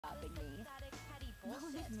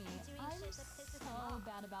me. I'm so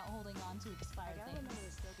bad about holding on to expired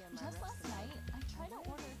things. Just last night, I tried to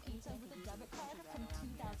order a pizza with a debit card from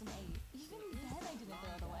 2008. Even then, I didn't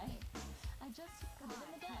throw it away. I just put it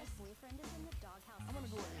in the desk. I'm gonna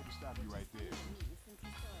go ahead and stop you right there.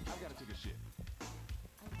 I gotta take a shit.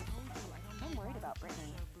 I'm worried about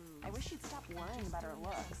Brittany. I wish she'd stop worrying about her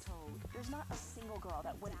looks. There's not a single girl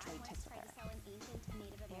that wouldn't trade tips with her.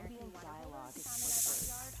 Ambient dialogue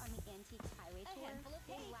is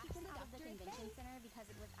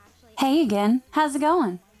Hey again, how's it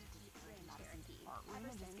going?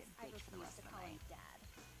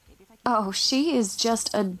 Oh, she is just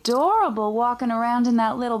adorable walking around in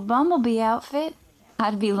that little bumblebee outfit.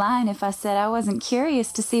 I'd be lying if I said I wasn't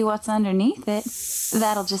curious to see what's underneath it.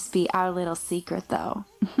 That'll just be our little secret, though.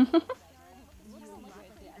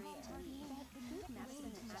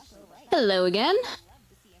 Hello again.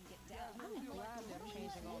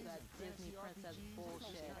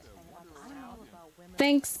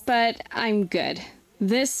 Thanks, but I'm good.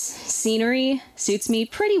 This scenery suits me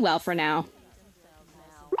pretty well for now.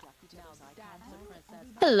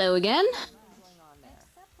 Hello again.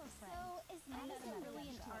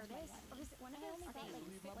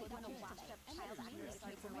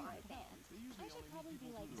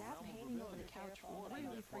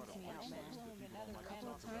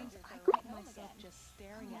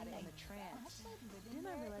 Then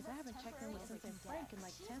I realized I haven't checked in with Sensei Frank in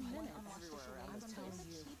like 10 minutes. I'm telling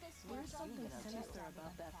you, there's something sinister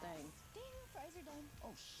about that thing.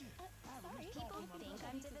 Oh shit. People think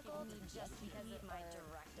I'm difficult just because of my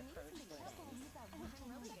direct approach to things. And I'm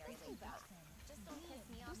really very laid back. Just don't piss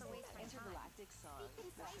me off or waste my time. Be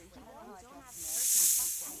concise, people. Don't have personal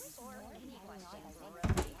questions or any questions.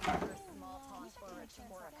 Or small talk or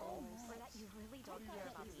rhetorical, or that you really don't care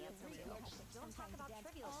about the answer to. Don't talk about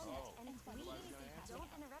trivial shit. And please, don't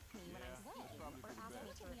interrupt me when I'm speaking or ask me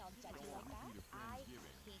to repeat myself. I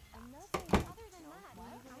hate that. Other than that,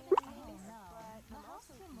 I don't think so. But I'm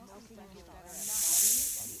also mostly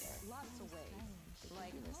Lots of ways.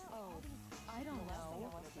 Like, oh, I don't know,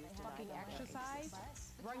 fucking exercise,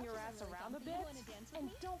 run your ass around a bit, and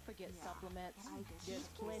don't forget supplements. There's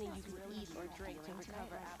plenty you can eat or drink to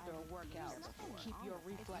recover after a workout. Keep your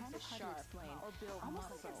reflexes sharp or build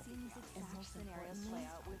muscle. And most scenarios play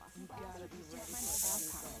out with you gotta be ready for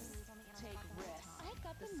outcomes. Take risks.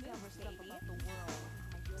 Discover stuff about the world.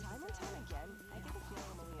 Time and time again, I get the feeling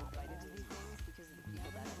I'm only invited to these things because of the people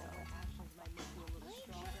that I know. Actions might make you a little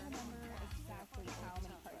stronger. I can't remember exactly how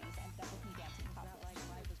many parties ended up with me dancing topless.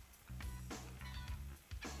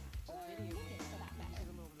 Or naked, for that matter.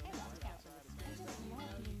 It doesn't count. I just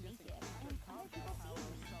love being naked, and other people see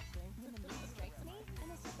me. When the mood strikes me, and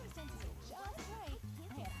the circumstances are just right,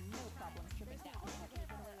 I have no problem stripping down.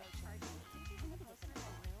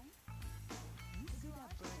 You see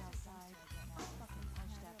that bird outside? I'll fucking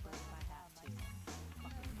punch that bird if I have to.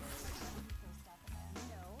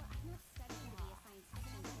 No, I'm not studying to be a science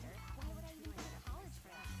fiction writer. Why would I even go to college for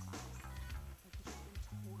that class? Because you've been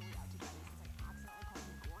totally out to get me since I accidentally called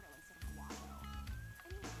you Gordo instead of Guapo.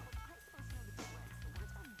 I mean, how was I supposed to know the difference? The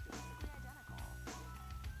words are basically identical.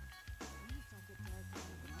 Please don't get Derek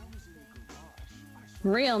going with the music.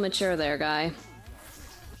 Real mature there, guy.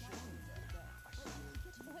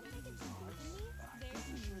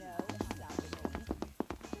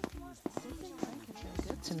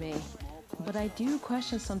 Good to me, but I do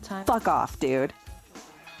question sometimes. Fuck off, dude.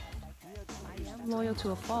 I am loyal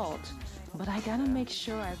to a fault, but I gotta make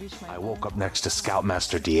sure I reach my. I woke up next to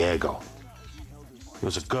Scoutmaster Diego. It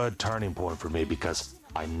was a good turning point for me because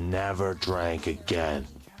I never drank again.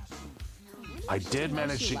 I did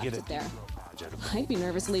manage to get it there. I'd be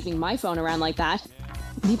nervous leaving my phone around like that.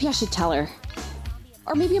 Maybe I should tell her.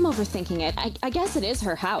 Or maybe I'm overthinking it. I guess it is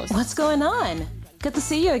her house. What's going on? Good to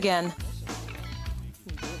see you again.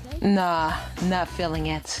 Nah, not feeling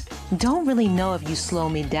it. Don't really know if you slow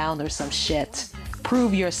me down or some shit.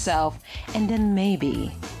 Prove yourself, and then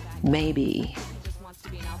maybe.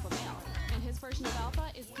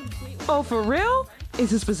 Oh, for real?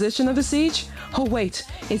 Is his position of the siege? Oh wait,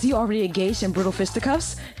 is he already engaged in brutal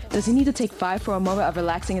fisticuffs? Does he need to take 5 for a moment of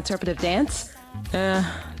relaxing interpretive dance?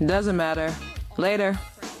 Doesn't matter. Later.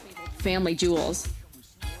 Family jewels.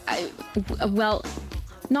 Well,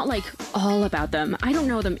 not like all about them. I don't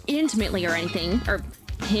know them intimately or anything. Or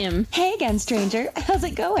him. Hey again, stranger. How's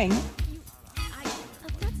it going?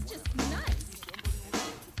 That's just nuts.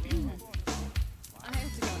 I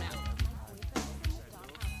have to go now.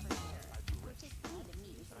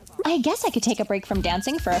 I guess I could take a break from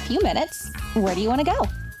dancing for a few minutes. Where do you want to go?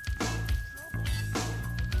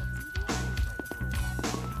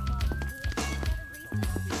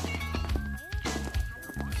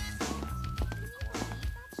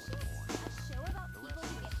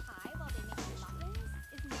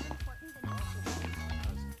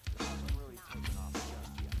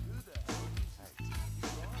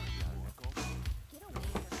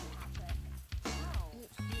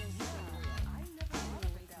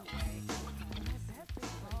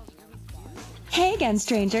 Hey again,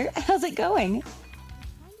 stranger. How's it going?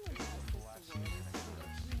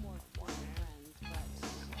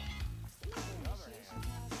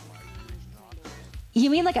 You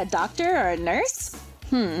mean like a doctor or a nurse?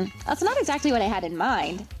 That's not exactly what I had in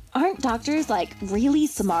mind. Aren't doctors, like, really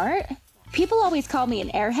smart? People always call me an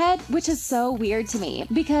airhead, which is so weird to me,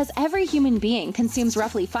 because every human being consumes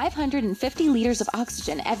roughly 550 liters of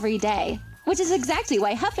oxygen every day, which is exactly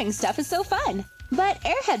why huffing stuff is so fun. But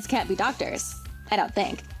airheads can't be doctors. I don't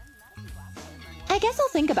think. I guess I'll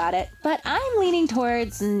think about it, but I'm leaning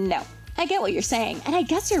towards no. I get what you're saying, and I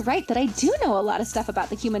guess you're right that I do know a lot of stuff about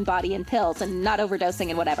the human body and pills and not overdosing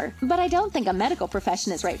and whatever, but I don't think a medical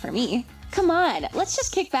profession is right for me. Come on, let's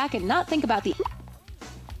just kick back and not think about the...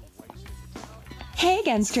 Hey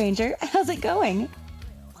again, stranger. How's it going?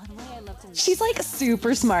 She's like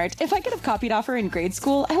super smart. If I could have copied off her in grade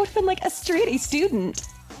school, I would have been like a straight A student.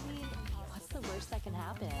 What's the worst that can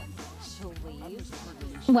happen? She'll leave?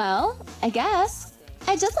 Well, I guess.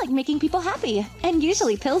 I just like making people happy, and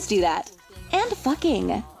usually pills do that. And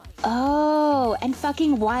fucking. Oh, and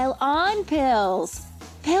fucking while on pills.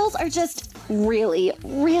 Pills are just really,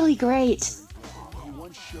 really great.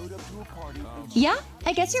 Yeah,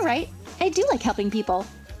 I guess you're right. I do like helping people,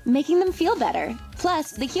 making them feel better.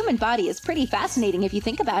 Plus, the human body is pretty fascinating if you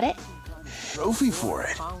think about it. Trophy for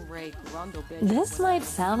it. This might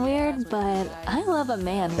sound weird, but I love a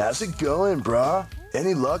man. How's it going, brah?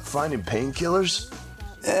 Any luck finding painkillers?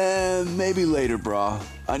 Maybe later, brah.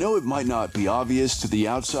 I know it might not be obvious to the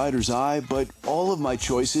outsider's eye, but all of my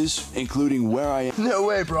choices, including where I am... No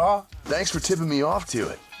way, brah. Thanks for tipping me off to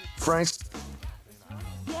it. Frank's...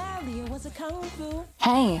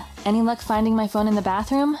 Hey, any luck finding my phone in the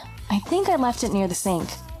bathroom? I think I left it near the sink.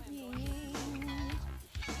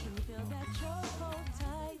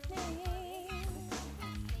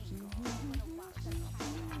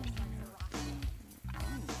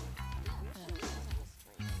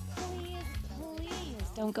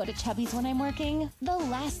 Don't go to Chubby's when I'm working. The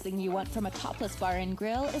last thing you want from a topless bar and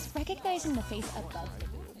grill is recognizing the face above the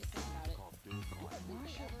boobs.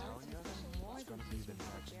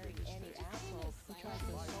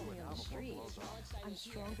 I'm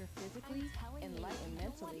stronger physically, enlightened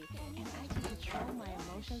mentally, and I can control my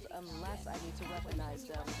emotions unless I need to weaponize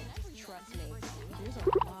them. Trust me, there's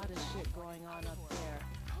a lot of shit going on up there.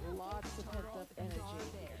 Lots of pent-up energy.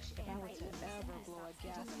 If I were to ever blow a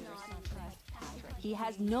gasket or something, he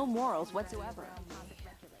has no morals whatsoever.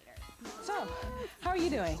 So, how are you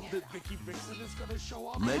doing?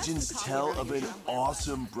 Legends tell of an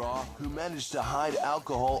awesome brah who managed to hide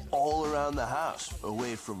alcohol all around the house,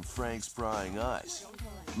 away from Frank's prying eyes.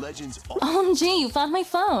 Legends... OMG, you found my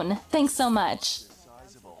phone. Thanks so much.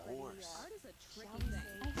 ...size of a horse.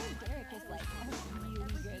 I heard Derek is like a really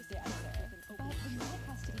good dancer, but the music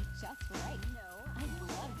has to be just right. I'd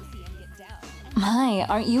love to see him get down. My,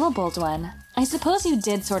 aren't you a bold one? I suppose you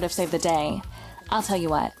did sort of save the day. I'll tell you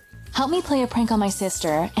what. Help me play a prank on my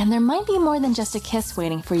sister, and there might be more than just a kiss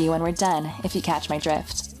waiting for you when we're done, if you catch my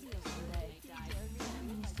drift.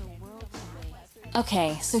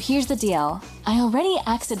 Okay, so here's the deal. I already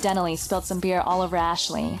accidentally spilled some beer all over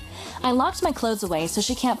Ashley. I locked my clothes away so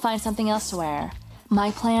she can't find something else to wear.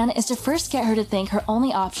 My plan is to first get her to think her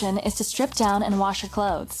only option is to strip down and wash her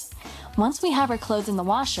clothes. Once we have her clothes in the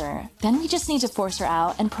washer, then we just need to force her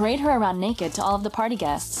out and parade her around naked to all of the party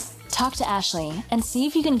guests. Talk to Ashley and see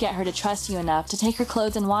if you can get her to trust you enough to take her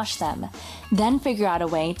clothes and wash them. Then figure out a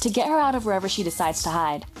way to get her out of wherever she decides to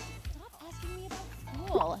hide. Stop asking me about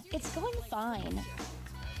school. It's going fine.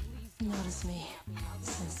 Notice me,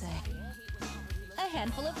 Sensei. A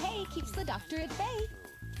handful of hay keeps the doctor at bay.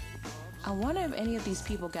 I wonder if any of these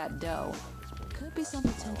people got dough. Could be some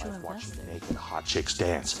potential Watching investor. naked hot chicks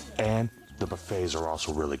dance, and the buffets are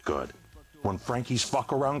also really good. When Frankie's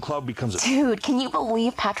fuck around club becomes a... Dude, can you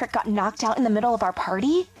believe Patrick got knocked out in the middle of our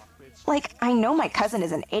party? Like, I know my cousin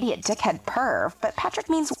is an idiot dickhead perv, but Patrick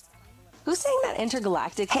means... Who's saying that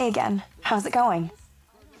intergalactic? Hey again, how's it going?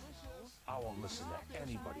 I won't listen to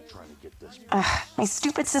anybody trying to get this... My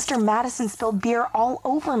stupid sister Madison spilled beer all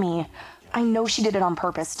over me. I know she did it on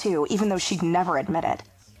purpose too, even though she'd never admit it.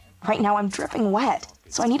 Right now I'm dripping wet,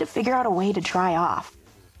 so I need to figure out a way to dry off.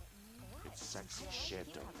 It's sexy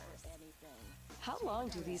shit. How long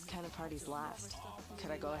do these kind of parties last?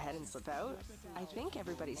 Could I go ahead and slip out? I think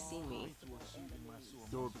everybody's seen me.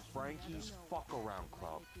 Dude, Frankie's fuck around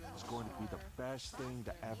club is going to be the best thing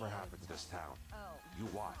to ever happen to this town. You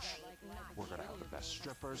watch. We're gonna have the best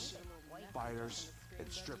strippers, fighters,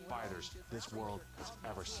 and strip fighters this world has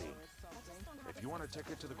ever seen. If you want a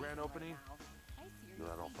ticket to the grand opening, you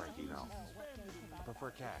let old Frankie know. I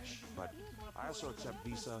prefer cash, but I also accept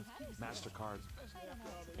Visa, MasterCard,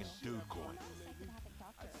 and Dude Coin.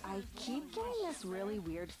 I keep getting this really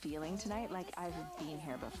weird feeling tonight, like I've been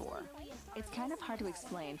here before. It's kind of hard to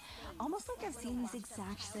explain, almost like I've seen these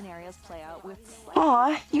exact scenarios play out with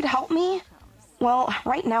Aw, you'd help me? Well,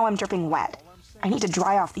 right now I'm dripping wet. I need to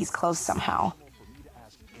dry off these clothes somehow. For me to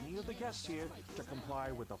ask any of the guests here to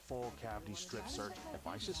comply with a full cavity strip search if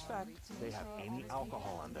I suspect they have any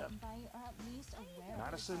alcohol on them.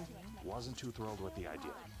 Madison wasn't too thrilled with the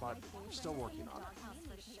idea, but I'm still working on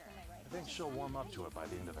it. I think she'll warm up to it by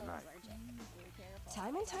the end of the night.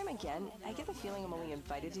 Time and time again, I get the feeling I'm only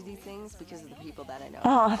invited to these things because of the people that I know.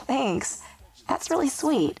 Aw, thanks. That's really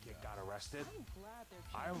sweet. Got arrested?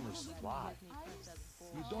 I only fly.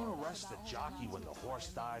 You don't arrest a jockey when the horse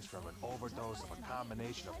dies from an overdose of a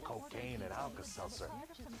combination of cocaine and Alka-Seltzer.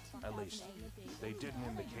 At least, they didn't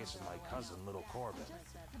in the case of my cousin, Little Corbin.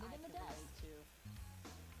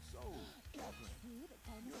 So, Catherine, you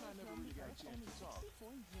and I never really got a chance to talk.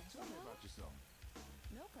 Tell me about yourself.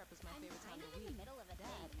 Meal prep is my favorite time of the week.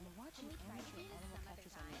 Dad, and watching amateur animal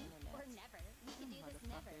catchers on the internet. Or never. We can do this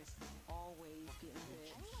never. Always getting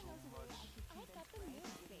bit.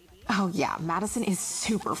 Oh yeah, Madison is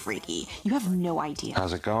super freaky. You have no idea.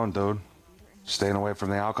 How's it going, dude? Staying away from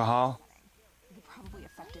the alcohol? The probably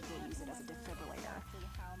effective to use it as a defibrillator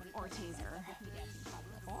or a taser.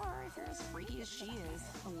 Or if you're as freaky as she is,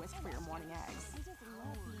 a whisk for your morning eggs.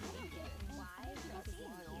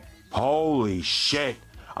 Holy shit!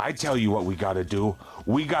 I tell you what we gotta do.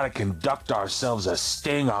 We gotta conduct ourselves a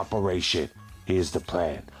sting operation. Here's the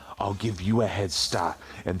plan. I'll give you a head start,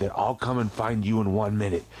 and then I'll come and find you in 1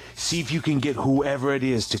 minute. See if you can get whoever it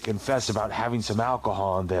is to confess about having some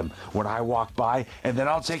alcohol on them when I walk by, and then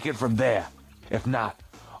I'll take it from there. If not,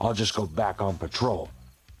 I'll just go back on patrol.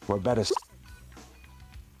 We're better.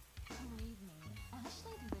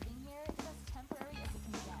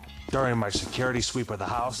 During my security sweep of the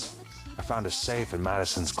house, I found a safe in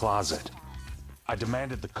Madison's closet. I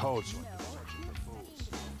demanded the code so I could search it for fools,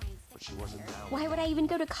 but she wasn't down. Why would I even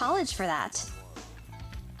go to college for that?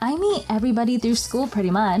 I meet everybody through school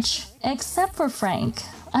pretty much, except for Frank.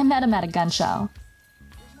 I met him at a gun show.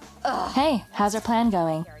 Ugh. Hey, how's our plan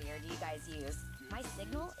going? Carrier do you guys use? My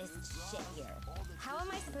signal is shit here. How am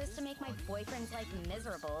I supposed to make my boyfriend's life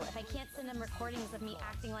miserable if I can't send him recordings of me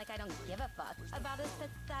acting like I don't give a fuck about his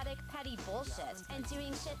pathetic, petty bullshit and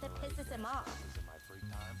doing shit that pisses him off? In my free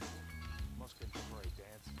time, most contemporary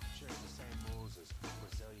dance shares the same moves as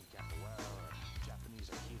Brazilian capoeira or Japanese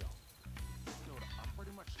aikido. Dude, I'm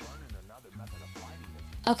pretty much learning another method of fighting.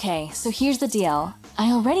 Okay, so here's the deal.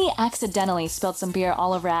 I already accidentally spilled some beer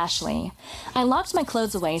all over Ashley. I locked my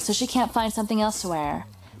clothes away so she can't find something else to wear.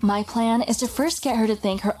 My plan is to first get her to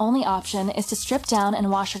think her only option is to strip down and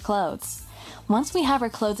wash her clothes. Once we have her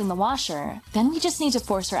clothes in the washer, then we just need to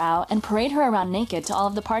force her out and parade her around naked to all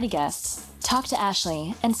of the party guests. Talk to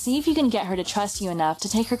Ashley and see if you can get her to trust you enough to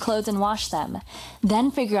take her clothes and wash them. Then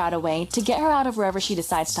figure out a way to get her out of wherever she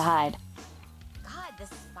decides to hide. God, this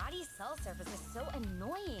spotty cell service is so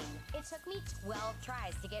annoying. It took me 12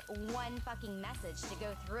 tries to get one fucking message to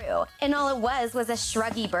go through. And all it was a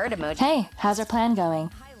shruggy bird emoji. Hey, how's our plan going?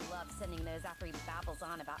 I love sending those after he babbles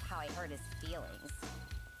on about how I hurt his feelings.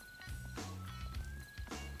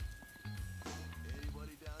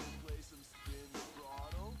 Anybody down to play some spin the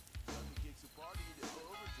throttle? Nothing kicks a party to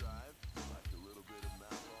overdrive. Like a little bit of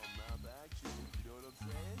mouth-on-mouth action, you know what I'm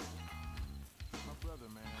saying? My brother,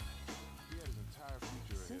 man, he had his entire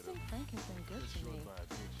future ahead Susan of him. Frank has been good to me,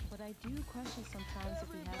 but I do question sometimes if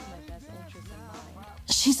he has my best interest in mind.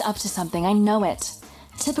 She's up to something, I know it.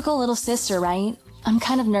 Typical little sister, right? I'm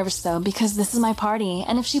kind of nervous though, because this is my party,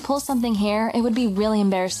 and if she pulls something here, it would be really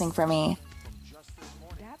embarrassing for me.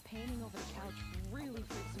 That painting over the couch really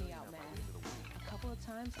freaks me out, man. A couple of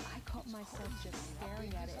times, I caught myself just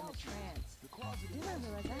staring at it in a trance. Then I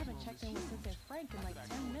realized I haven't checked in with Susan Frank in like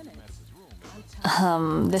 10 minutes.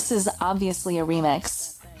 This is obviously a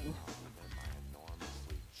remix.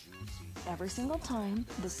 Every single time,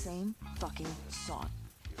 the same fucking song.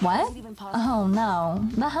 What? Oh no,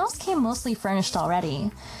 the house came mostly furnished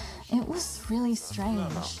already. It was really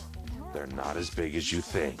strange. They're not as big as you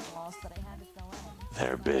think.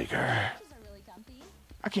 They're bigger.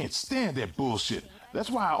 I can't stand that bullshit. That's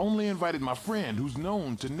why I only invited my friend who's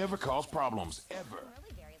known to never cause problems, ever.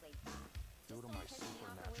 Due to my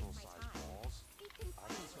supernatural sized balls, I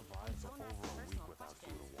can survive for over a week without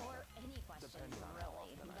food or water. Depending on how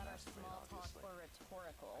often I masturbate, obviously.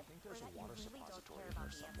 I think there's a water suppository in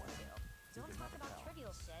there somewhere. Don't talk about trivia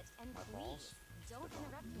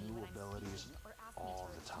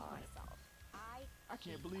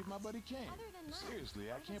can't believe my buddy came.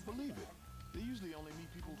 Seriously, I can't believe it. They usually only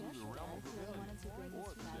meet people through the realm of rebellion,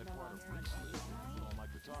 or through that part of Prince list people don't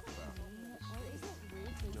like to talk about.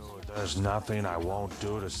 Dude, there's nothing I won't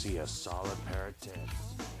do to see a solid pair of tits.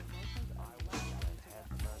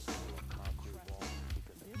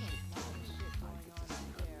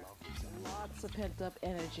 Lots of pent-up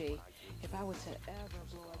energy. If I were to ever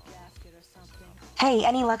blow a gasket or something. Hey,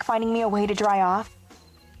 any luck finding me a way to dry off?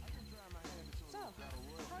 So,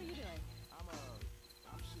 how are you doing?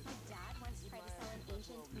 My dad once tried to sell an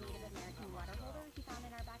ancient Native American water holder he found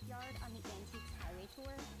in our backyard on the Antiques Highway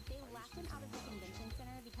Tour. They laughed him out of the convention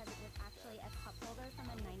center because it was actually a cup holder from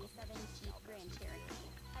a '97 Jeep Grand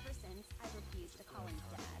Cherokee. Ever since, I've refused to call him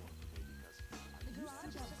Dad. The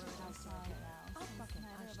garage is just outside now. I'll fucking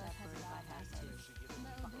punch that bird if I have to. No,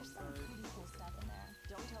 there's some pretty cool stuff in there.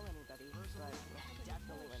 Don't tell anybody, but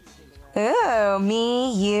definitely when sneaking around. Ooh,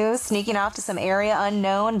 me, you, sneaking off to some area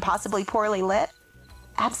unknown, possibly poorly lit?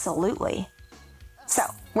 Absolutely. So,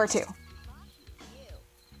 where to? You.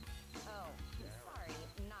 Oh, sorry,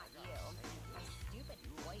 not you. My stupid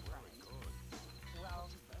boyfriend. Well,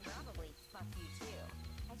 probably fuck you too.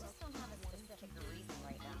 I just don't have a specific reason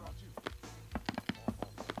right now.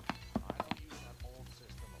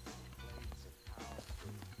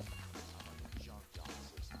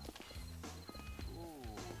 Oh,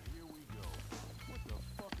 here we go. What the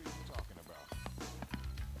fuck are you talking about?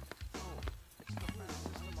 Oh, it's the best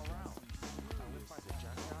system around. I live by the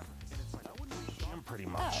junkyard, and it's like a Gym pretty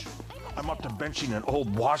much. I'm up to benching an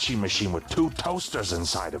old washing machine with 2 toasters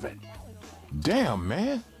inside of it. Damn,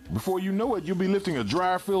 man. Before you know it, you'll be lifting a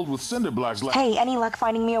dryer filled with cinder blocks like... Hey, any luck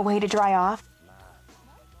finding me a way to dry off?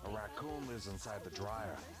 A raccoon lives inside the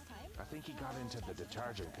dryer. I think he got into the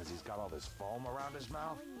detergent because he's got all this foam around his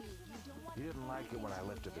mouth. He didn't like it when I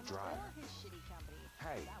lifted the dryer.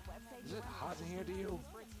 Hey, is it hot in here to you?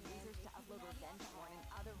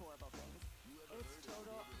 It's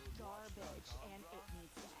total garbage, and it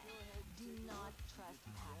needs that. Do not trust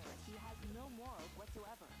Patrick. He has no morals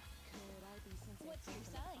whatsoever. Could I be sensitive? What's your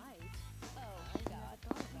sign? Oh, God.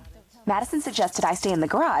 Don't tell Madison suggested I stay in the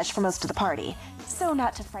garage for most of the party, so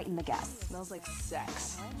not to frighten the guests. Smells like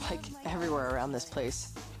sex. Like everywhere around this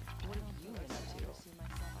place. What have you been up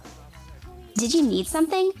to? Did you need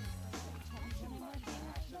something?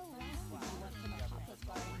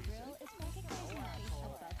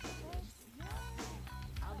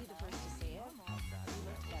 I'll be the first to say it. You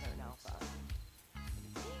look better in alpha.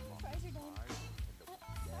 fries are done.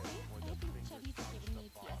 Sorry, I think Chubby's giving me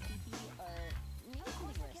PSVP or maybe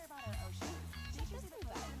something worse. Did you see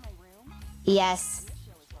that in my room? Yes.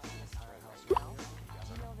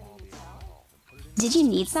 Did you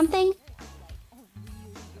need something?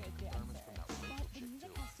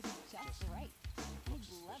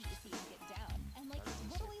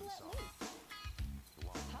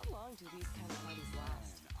 How long do these kind of parties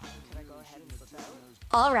last? Can I go ahead and slip out?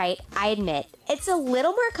 All right, I admit, it's a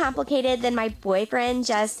little more complicated than my boyfriend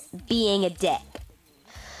just being a dick.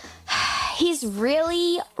 He's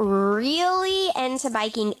really, really into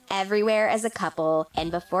biking everywhere as a couple. And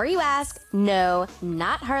before you ask, no,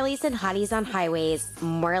 not Harleys and hotties on highways,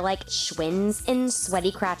 more like Schwins and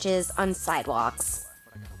sweaty crotches on sidewalks.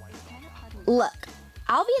 Look,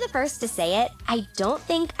 I'll be the first to say it, I don't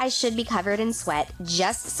think I should be covered in sweat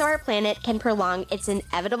just so our planet can prolong its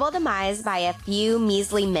inevitable demise by a few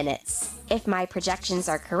measly minutes. If my projections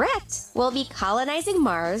are correct, we'll be colonizing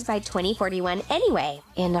Mars by 2041 anyway.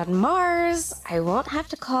 And on Mars, I won't have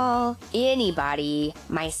to call anybody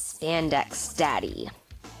my spandex daddy.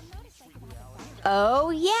 Oh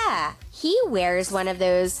yeah, he wears one of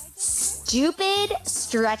those stupid,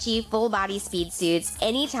 stretchy, full-body speed suits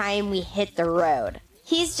anytime we hit the road.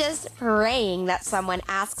 He's just praying that someone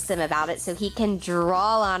asks him about it so he can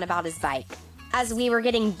drawl on about his bike. As we were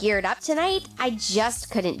getting geared up tonight, I just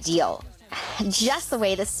couldn't deal. Just the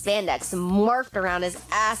way the spandex morphed around his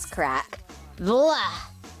ass crack. Blah!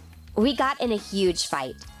 We got in a huge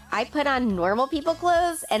fight. I put on normal people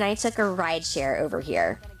clothes and I took a rideshare over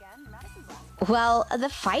here. Well, the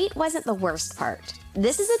fight wasn't the worst part.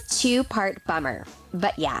 This is a 2-part bummer.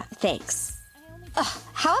 But yeah, thanks. Ugh,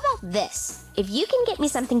 how about this? If you can get me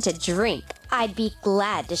something to drink, I'd be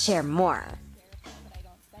glad to share more.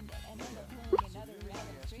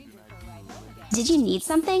 Did you need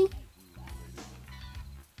something?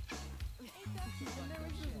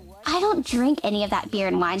 I don't drink any of that beer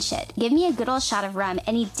and wine shit. Give me a good old shot of rum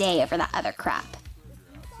any day over that other crap.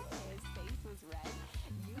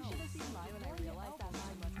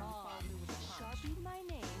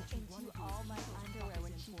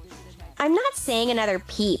 I'm not saying another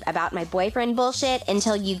peep about my boyfriend bullshit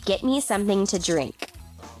until you get me something to drink.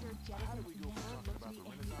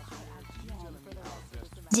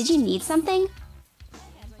 Did you need something?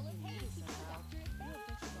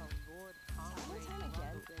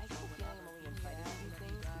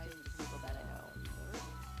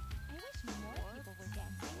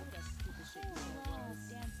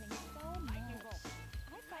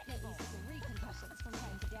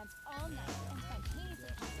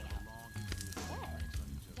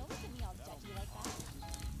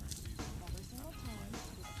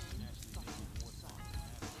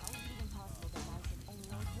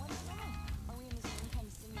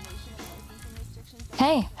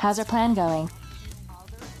 Hey, how's our plan going?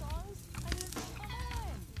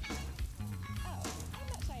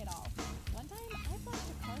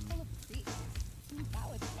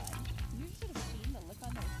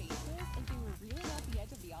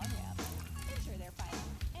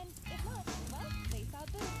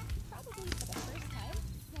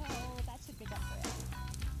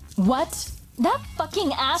 What? That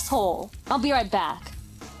fucking asshole! I'll be right back.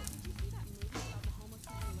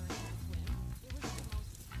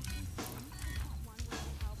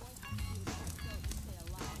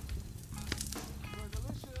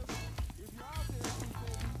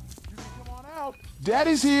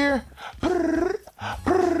 Daddy's here.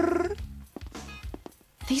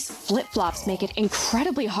 These flip-flops make it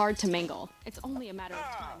incredibly hard to mingle. It's only a matter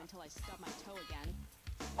of time until I stub my toe again.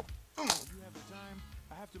 If you have the time,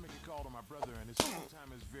 I have to make a call to my brother, and his phone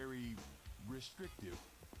time is very restrictive.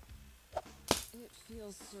 It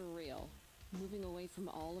feels surreal, moving away from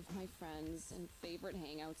all of my friends and favorite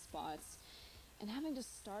hangout spots, and having to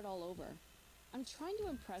start all over. I'm trying to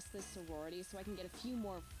impress this sorority so I can get a few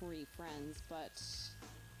more free friends, but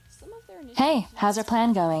some of their initiatives Hey, how's our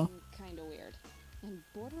plan going? Kinda weird, and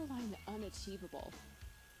borderline unachievable.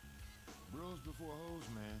 Bros before hoes,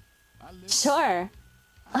 man. I live. Sure.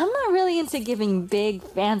 I'm not really into giving big,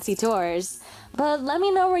 fancy tours, but let me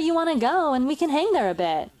know where you want to go and we can hang there a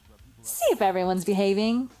bit. See if everyone's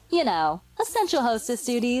behaving. You know, essential hostess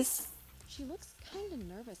duties. She looks kinda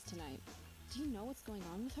nervous tonight. Do you know what's going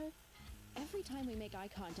on with her? Every time we make eye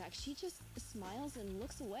contact, she just smiles and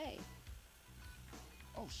looks away.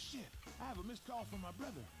 Oh shit! I have a missed call from my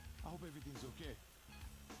brother. I hope everything's okay.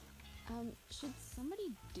 Should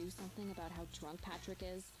somebody do something about how drunk Patrick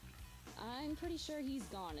is? I'm pretty sure he's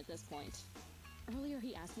gone at this point. Earlier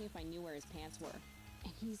he asked me if I knew where his pants were,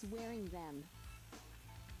 and he's wearing them.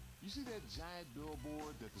 You see that giant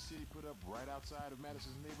billboard that the city put up right outside of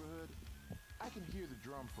Madison's neighborhood? I can hear the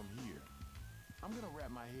drum from here. I'm gonna wrap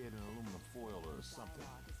my head in aluminum foil or something.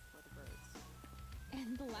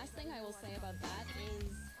 And the last thing I will say about that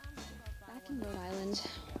is, back in Rhode Island,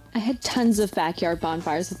 I had tons of backyard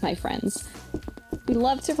bonfires with my friends. We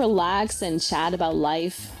loved to relax and chat about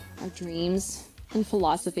life, our dreams, and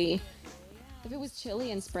philosophy. If it was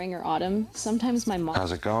chilly in spring or autumn, sometimes my mom...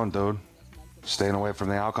 How's it going, dude? Staying away from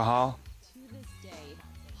the alcohol? To this day,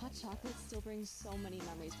 hot chocolate still brings so many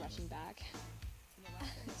memories rushing back.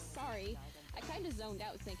 Sorry, I kinda zoned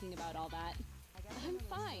out thinking about all that. I'm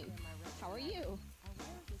fine. How are you?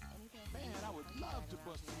 Man, I would love to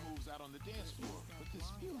bust some moves out on the dance floor, but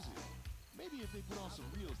this music. Maybe if they put on some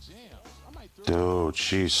real jams, I might throw... Dude,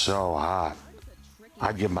 she's so hot.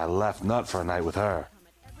 I'd give my left nut for a night with her.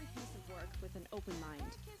 Every piece of work with an open mind.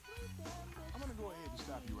 I'm gonna go ahead and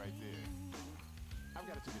stop you right there. I've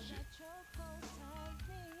gotta take a shit.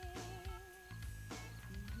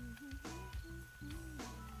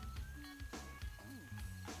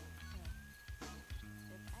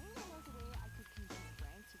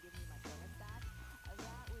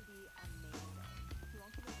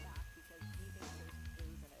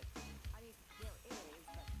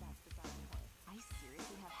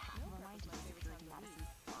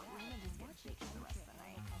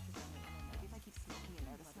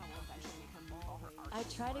 I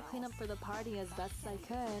tried to clean up for the party as best I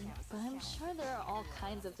could, but I'm sure there are all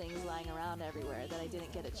kinds of things lying around everywhere that I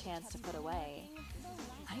didn't get a chance to put away.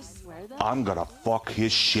 I swear though, I'm gonna fuck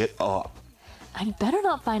his shit up. I'd better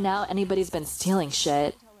not find out anybody's been stealing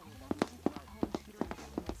shit.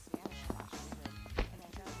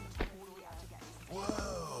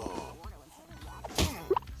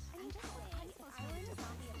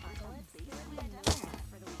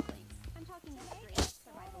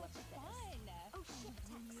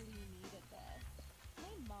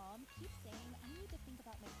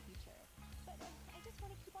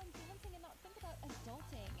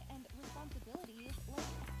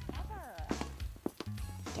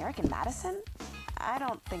 Derek and Madison? I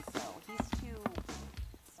don't think so. He's too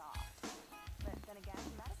soft. But then again,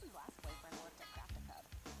 Madison's last boyfriend worked at Crafticub.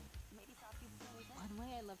 Maybe thought he'd still be One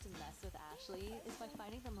way I love to mess with Ashley is by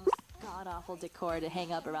finding the most god-awful decor to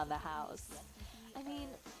hang up around the house. I mean,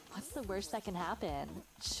 what's the worst that can happen?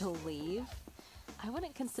 She'll leave? I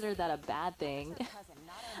wouldn't consider that a bad thing.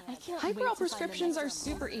 I can't wait Hyperol to prescriptions find are the next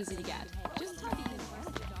super easy to get. Just got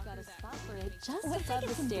a spot for it just above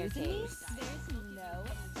the staircase.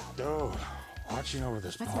 Dude, watching over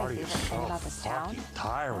this What's my party is favorite thing so about this town? fucking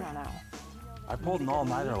tiring. I don't know. I pulled an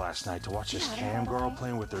all-nighter last night to watch this cam girl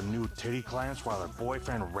playing with her new titty clamps while her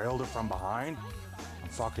boyfriend railed her from behind. I'm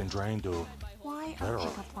fucking drained, dude. Why are Literally.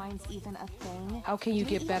 pickup lines even a thing? How can you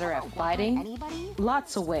Do they get better even at work on fighting? anybody?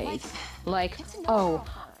 Lots of ways. Like, oh,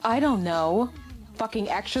 I don't know. Fucking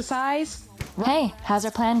exercise? Hey, how's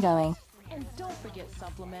our plan going? And don't forget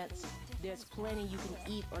supplements. There's plenty you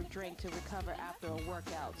can eat or drink to recover after a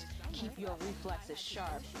workout, keep your reflexes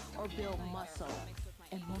sharp, or build muscle.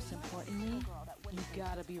 And most importantly, you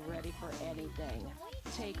gotta be ready for anything.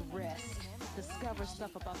 Take risks, discover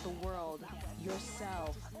stuff about the world,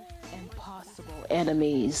 yourself, and possible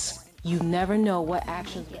enemies. You never know what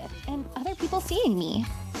actions. And other people seeing me.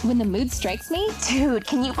 When the mood strikes me, dude,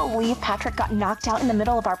 can you believe Patrick got knocked out in the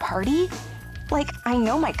middle of our party? Like, I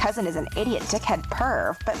know my cousin is an idiot dickhead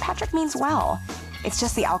perv, but Patrick means well. It's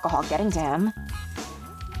just the alcohol getting to him.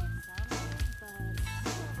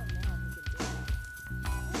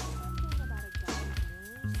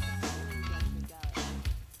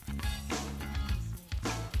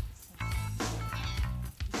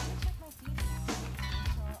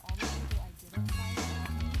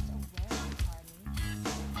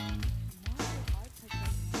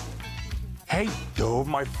 Hey, dude,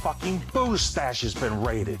 my fucking booze stash has been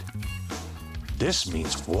raided. This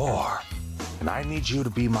means war, and I need you to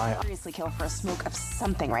be my... Seriously kill for a smoke of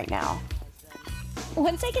something right now.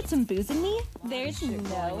 Once I get some booze in me, there's Going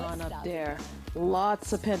no on up there.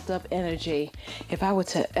 Lots of pent-up energy. If I were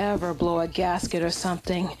to ever blow a gasket or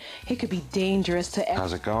something, it could be dangerous to...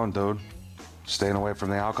 How's it going, dude? Staying away from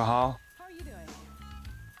the alcohol?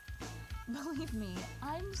 Believe me,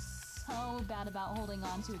 I'm so bad about holding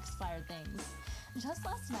on to expired things. Just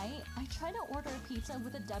last night, I tried to order a pizza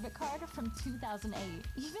with a debit card from 2008.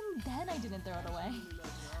 Even then, I didn't throw it away.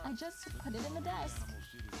 I just put it in the desk.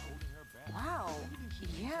 Wow,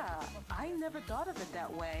 yeah, I never thought of it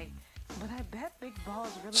that way. But I bet Big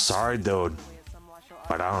Balls really... Sorry, dude,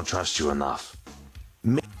 but I don't trust you enough.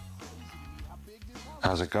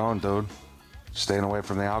 How's it going, dude? Staying away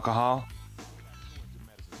from the alcohol?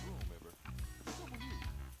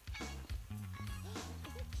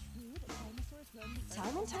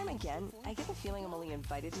 Time and time again, I get the feeling I'm only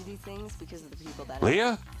invited to do things because of the people that...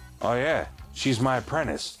 Leah? Oh yeah, she's my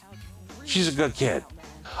apprentice. She's a good kid.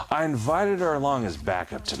 I invited her along as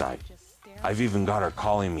backup tonight. I've even got her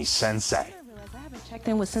calling me sensei. I haven't checked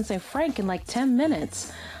in with Sensei Frank in like 10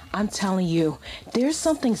 minutes. I'm telling you, there's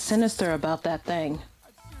something sinister about that thing.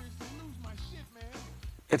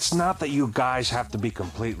 It's not that you guys have to be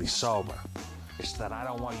completely sober. It's that I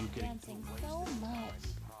don't want you getting too wasted. So much.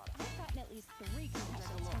 I've gotten at least 3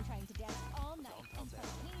 concussions from trying to dance all night and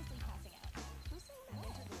spontaneously passing out.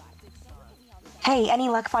 Hey, any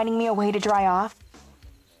luck finding me a way to dry off?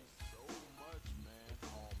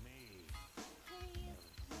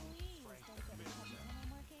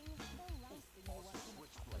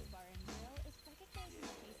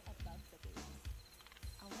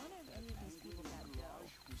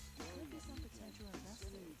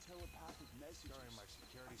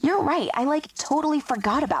 You're right, I like totally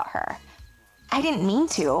forgot about her. I didn't mean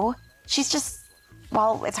to. She's just,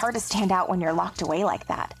 well, it's hard to stand out when you're locked away like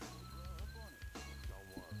that.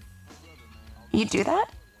 You do that?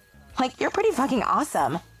 Like, you're pretty fucking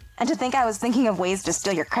awesome. And to think I was thinking of ways to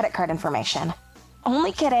steal your credit card information.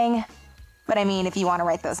 Only kidding. But I mean, if you want to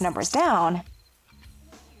write those numbers down...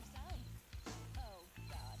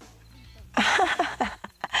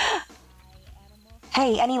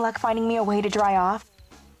 Hey, any luck finding me a way to dry off?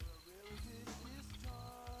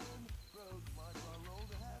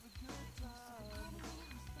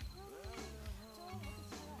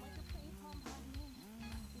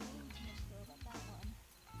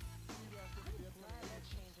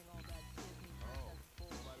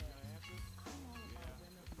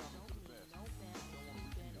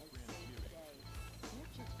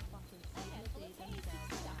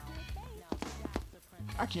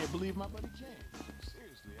 I can't believe my buddy came.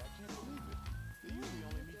 Seriously, I can't believe it. They usually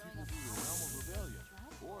only meet people through the realm of rebellion,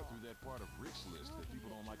 or through that part of Rick's list that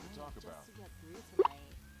people don't like to talk about.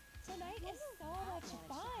 Tonight is so much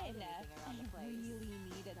fun. I really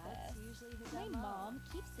needed this. My mom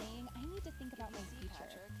keeps saying I need to think about my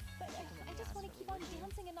future, but I just want to keep on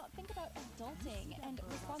dancing and not think about adulting and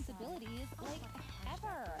responsibilities like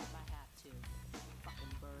ever. My hat too.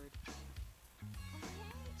 Fucking bird.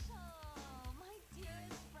 Rachel, my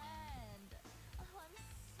dearest friend.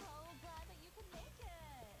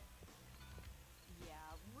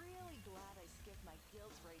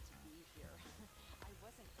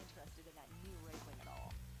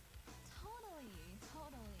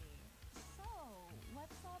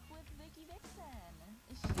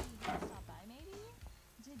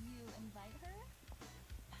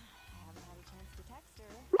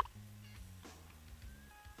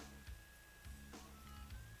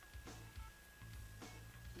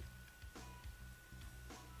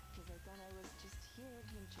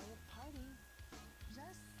 giant party.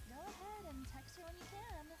 Just go ahead and text her when you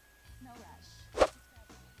can. No rush.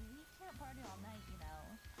 We can't party all night, you know.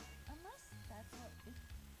 Unless that's what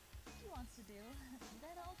Vicky wants to do.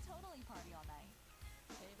 Then I'll totally party all night.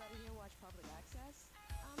 Anybody here watch Public Access?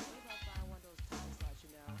 I'm thinking about buying one of those time slots,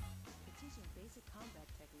 you know. They're teaching basic combat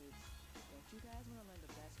techniques. Don't you guys want to learn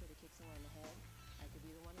the best way to kick someone in the head? I could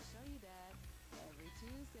be the one to show you that. Every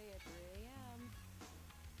Tuesday at 3 a.m.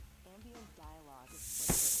 Ambient dialogue is what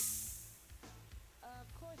it is. Of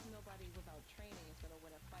course, nobody without training is going to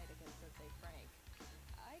win a fight against Sensei Frank.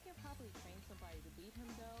 I can probably train somebody to beat him,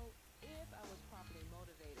 though, if I was properly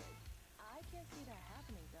motivated. I can't see that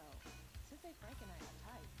happening, though. Sensei Frank and I are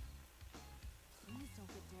tight. Please don't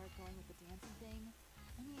get Derek going with the dancing thing.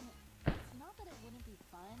 I mean, it's not that it wouldn't be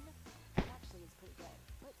fun. It actually is pretty good.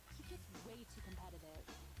 But he gets way too competitive.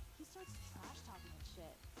 He starts trash talking and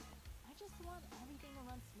shit. I just want everything to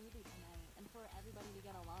run smoothly tonight and for everybody to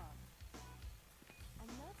get along.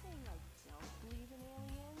 I'm not saying I don't believe in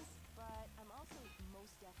aliens, but I'm also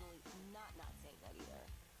most definitely not saying that either.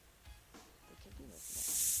 They could be listening.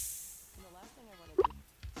 And the last thing I want to do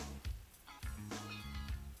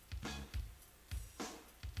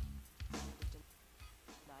is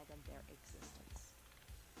deny them their existence.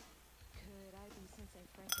 Could I be Sensei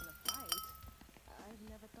Frank in a fight? I've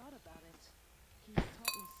never thought about it. He's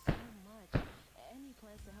taught me so much, and he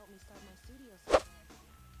plans to help me start my studio sometime.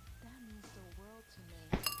 That means the world to me.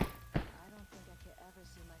 I don't think I could ever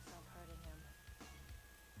see myself hurting him.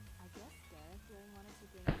 I guess Derek really wanted to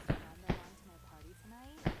bring his friend along to my party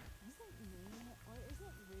tonight. Isn't mean or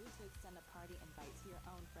isn't rude to extend a party invite to your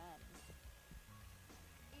own friends.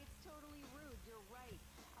 It's totally rude, you're right.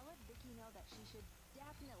 I'll let Vicky know that she should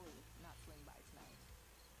definitely not swing by tonight.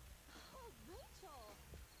 Oh, Rachel!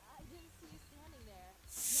 I didn't see you standing there.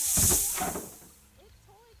 No, it's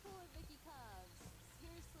totally cool if Vicky comes.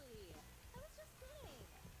 Seriously. I was just kidding.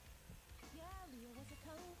 Yeah, Leah was a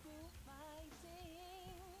kung fu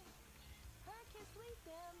fighting. Her kids sleep,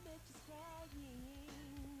 them bitches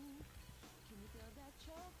crying. Can you feel that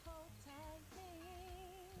chokehold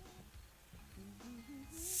tightening?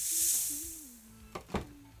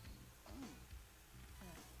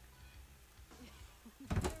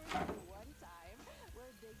 There was one time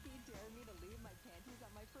where Vicky dared me to leave my panties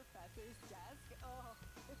on my professor's desk. Oh,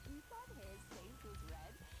 if you thought his face was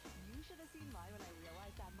red, you should have seen mine when I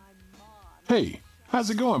realized that my mom Hey, how's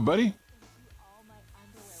it going, buddy? into all my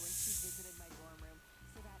underwear when she visited my dorm room,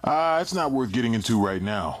 so that It's not worth getting into right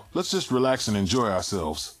now. Let's just relax and enjoy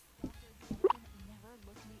ourselves. never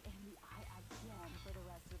look me in the eye again for the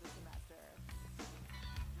rest of the semester.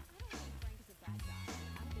 I don't think Frank is a bad guy.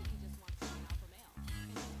 I think he just wants to be an alpha male. And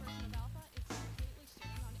his version of alpha is completely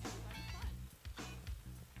shitting on everybody's fun.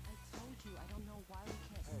 I told you, I don't know why we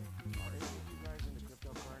can't Hey, are any of you guys into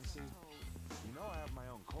cryptocurrency? You know I have my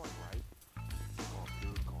own coin, right? It's called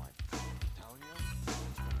Dogecoin. I'm telling you,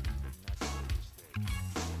 it's gonna be the next biggest thing.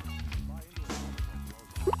 Buy into it when it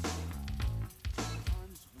blows up.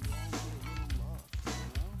 Sometimes we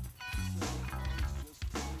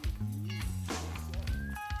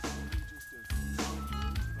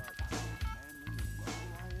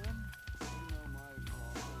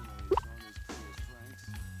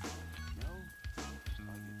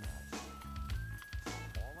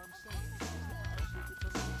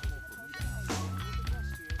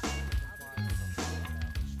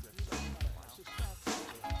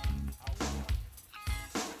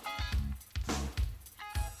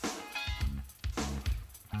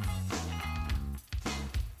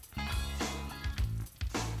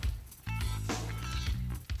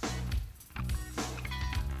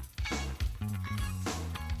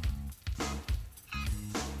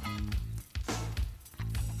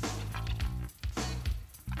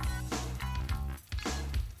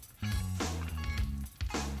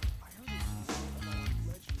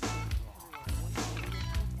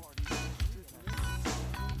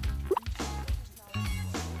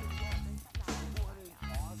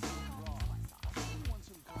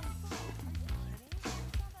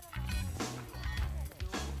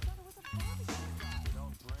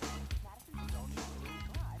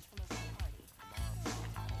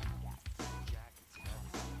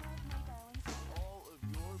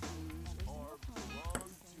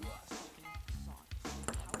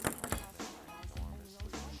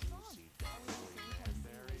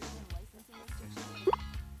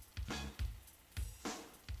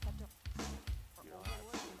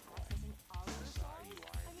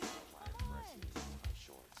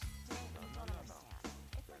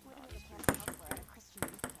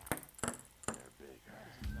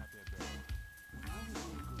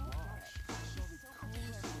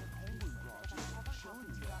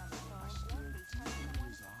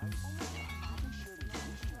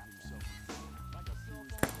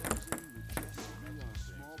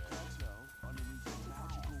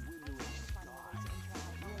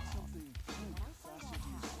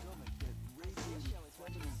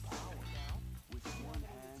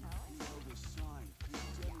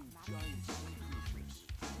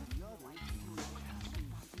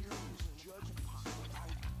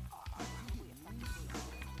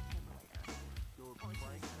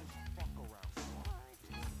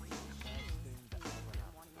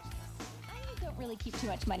really keep too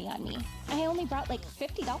much money on me. I only brought like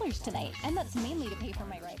 $50 tonight, and that's mainly to pay for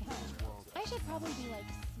my ride home. I should probably be like...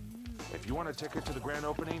 If you want a ticket to the grand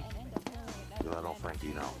opening, you let old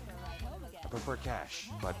Frankie know. I prefer cash,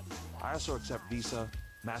 but I also accept Visa,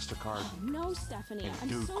 MasterCard, No, Stephanie, and I'm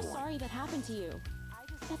Dude so Coin. sorry that happened to you.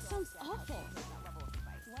 That sounds awful.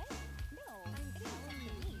 What? No, it isn't for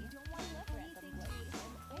me. I love anything to eat.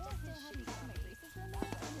 I just still haven't gotten my braces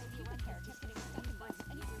removed, and this Cupid hair keeps getting stuck in them.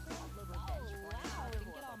 And you're so loud and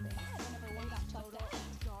get all mad whenever one got plucked out.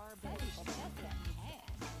 Some people just get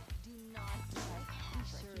mad. Do not trust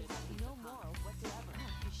Patrick. He has no morals whatsoever.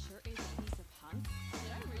 He sure is a piece of punk.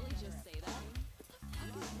 Did I really just say that?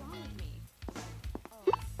 What the fuck is wrong with me?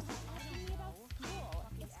 Ask me about school.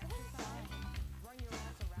 It's going fine.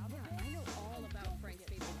 Yeah, I know all about Frank's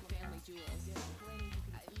favorite family jewels.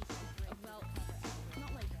 Well,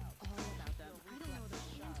 not like all about them. I don't know them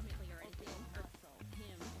intimately or anything. Or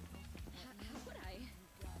him. How would I?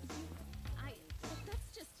 That's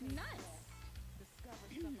just nuts.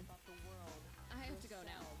 I have to go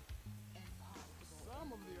now.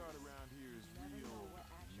 Some of the art around here is real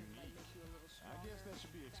unique. I guess that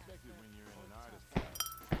should be expected when you're in an artist class.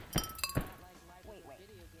 Wait.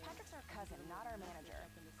 Patrick's our cousin, not our manager.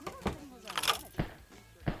 Who knows that he was our manager?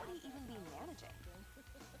 What would he even be managing?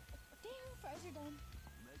 Damn, fries are done.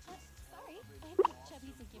 Sorry, I think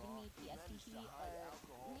Chubby's was giving me PSVT or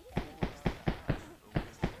maybe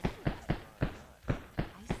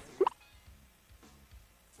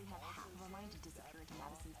We have half of a mind to disappear into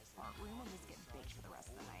Madison's art room and just get baked for the rest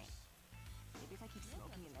of the night. Maybe if I keep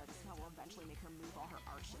smoking in there, the smell will eventually make her move all her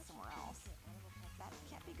art shit somewhere else. That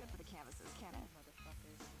can't be good for the canvases, can it?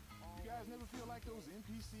 You guys never feel like those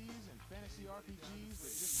NPCs and fantasy RPGs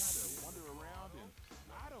that just kind of wander around and,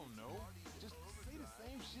 I don't know, just say the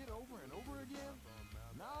same shit over and over again?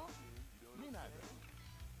 No? Me neither.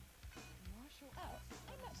 Oh,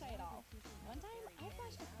 I'm not shy at all. One time, I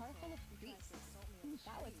flashed a car full of creeps.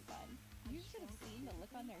 That was fun. You should have seen the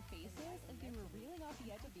look on their faces as they were reeling off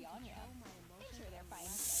the edge of the on-ramp. I'm sure they're fine.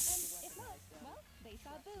 And if not, well, they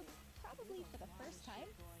saw boobs. Probably for the first time.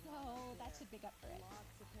 So that should make up for it.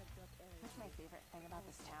 What's my favorite thing about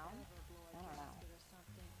this town? I don't know.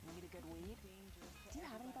 Need a good weed? Do you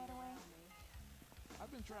have any, by the way?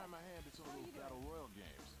 I've been trying my hand at some of those battle royal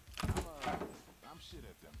games. I'm shit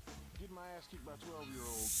at them. Getting my ass kicked by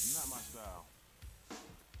 12-year-olds, not my style.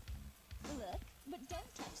 Look, but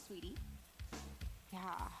don't touch, sweetie. Yeah,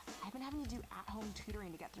 I've been having to do at-home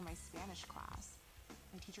tutoring to get through my Spanish class.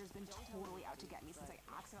 My teacher's been totally out to get me since I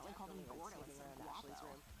accidentally called him Gordo instead of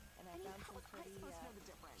Guapo. And I mean, how was I supposed to know the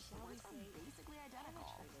difference? The words are basically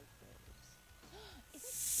identical. Is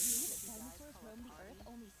it true that dinosaurs roamed the earth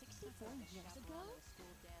only 64 years ago?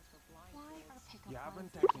 Why are pickup Yeah, I've been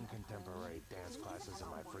lines taking different? contemporary dance classes in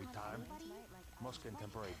my free time. Most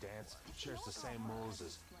contemporary dance shares the same moves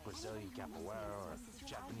as Brazilian capoeira or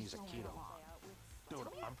Japanese aikido. Dude,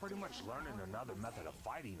 I'm pretty much learning another method of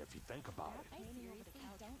fighting if you think about it. I seriously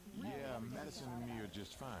don't know. Yeah, Madison and me are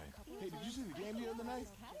just fine. Hey, did you see the game the other night?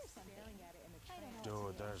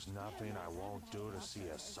 Dude, there's nothing I won't do to see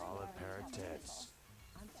a solid pair of tits.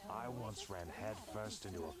 I once ran headfirst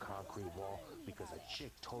into a concrete wall because a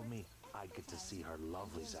chick told me I'd get to see her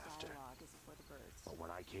lovelies after. But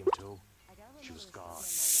when I came to, she was gone. I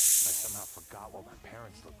somehow forgot what my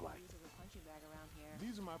parents looked like.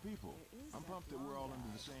 These are my people. I'm pumped that we're all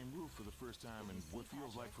under the same roof for the first time in what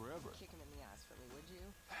feels like forever.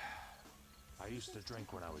 I used to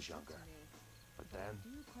drink when I was younger. But then,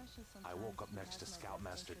 I woke up next to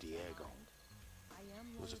Scoutmaster Diego.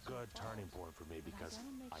 It was a good turning point for me because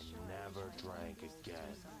I never drank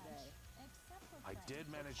again. I did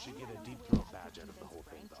manage to get a deep throat badge out of the whole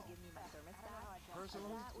thing, though.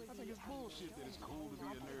 Personally, I think it's bullshit that it's cool to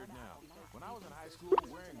be a nerd now. When I was in high school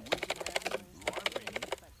wearing wizard hats and lawn painting,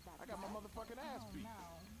 I got my motherfucking ass beat.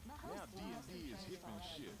 Now D&D is hip and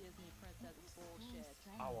shit.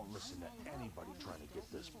 I won't listen to anybody trying to get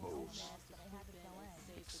this booze.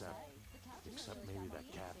 Except maybe that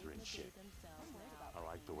Catherine chick. I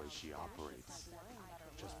like the way she operates.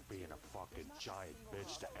 Just being a fucking giant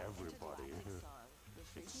bitch to everybody.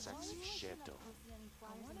 It's sexy shit, though.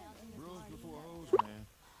 Bros before hoes, man.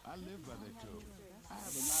 I live by that code. I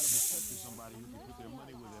have a lot of respect for somebody who can put their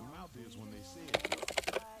money where their mouth is when they say it,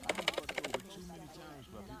 though. I've been fucked over too many times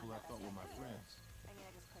by people I thought were my friends.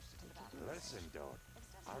 Listen, dude.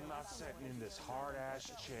 I'm not sitting in this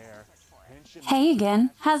hard-ass chair, pinching Hey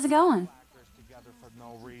again, how's it going? together for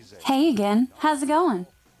no reason. Hey again, how's it going?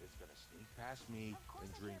 Is gonna sneak past me and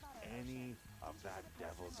drink any of that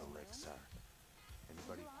devil's elixir.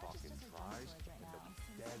 Anybody fucking tries, and they'll be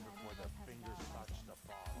dead before their fingers touch the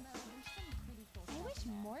bottle.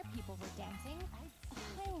 wish more people were dancing.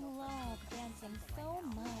 I love dancing so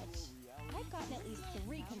much. I've gotten at least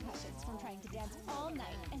 3 concussions from trying to dance all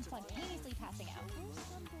night and spontaneously passing out.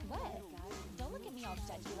 What? Don't look at me all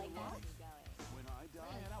judgy like that. When I die,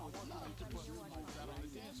 man, I would love to put some lights out on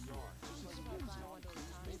the dance floor. Just to see what it's like.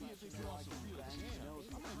 Maybe if they put on some real jams,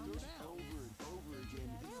 I might go down. Over and over again.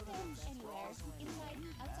 I don't dance anywhere. Inside,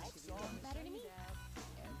 outside, doesn't matter to me.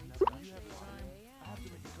 When you have the time, I have to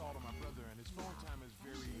make a call to my brother, and his phone time is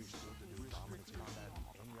very restricted combat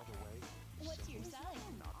any other way. What's your sign?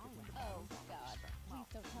 Oh, God. Please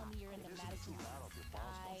don't tell me you're in the Madison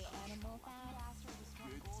Sky animal fad.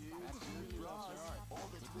 Good tunes, good bras. All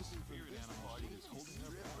that's missing from this party is holding her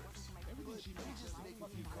breath. Everything she makes is Make a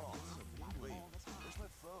few calls. Wait, where's my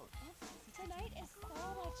phone? Tonight is so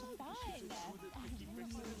much fun. I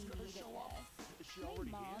really need a rest. My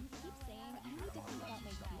mom keeps saying I need to think about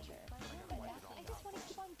my future. But I just want to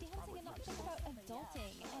keep on dancing and not think about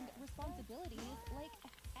adulting and responsibilities like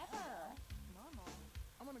ever.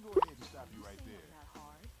 I'm gonna go ahead and stop you right there.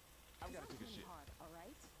 I've got to take a shit.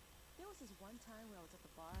 Alright? There was this one time where I was at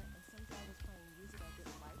the bar and some guy was playing music I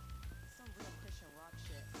didn't like. Some real Christian rock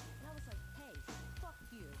shit. And I was like, hey, fuck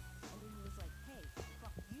you. And then he was like, hey,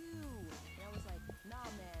 fuck you. And I was like, nah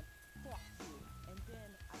man, fuck you. And then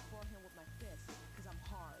I fought him with my fist, because I'm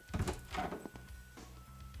hard.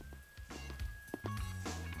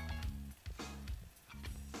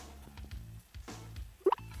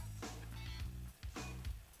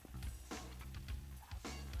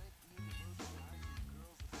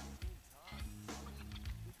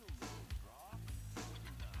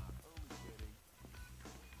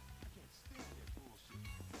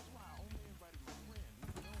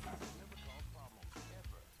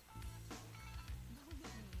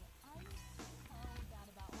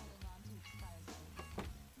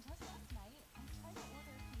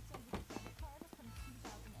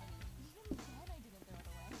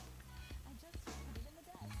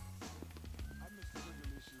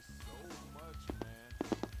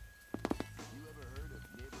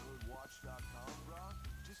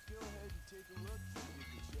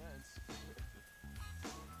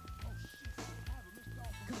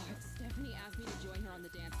 Stephanie asked me to join her on the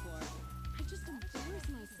dance floor. I just embarrassed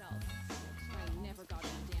myself. I never got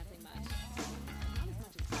into dancing much. Not as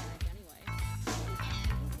much as Derek anyway.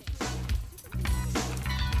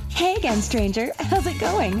 Hey again, stranger. How's it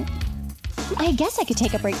going? I guess I could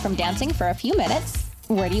take a break from dancing for a few minutes.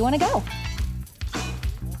 Where do you want to go?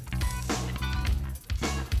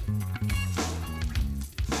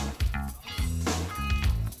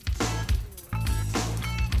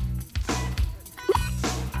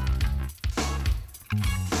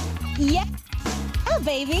 Yeah,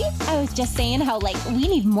 baby. I was just saying how, like, we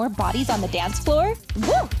need more bodies on the dance floor.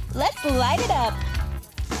 Woo! Let's light it up.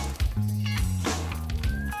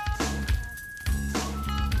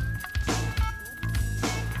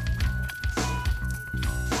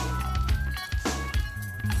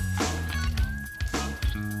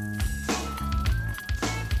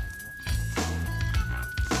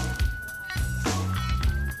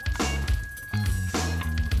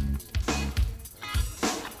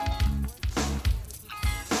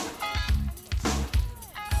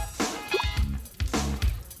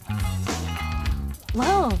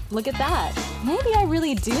 Whoa, look at that. Maybe I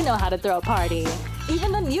really do know how to throw a party.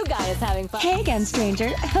 Even the new guy is having fun. Hey again,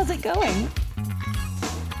 stranger. How's it going?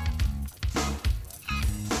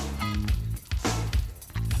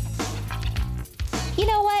 You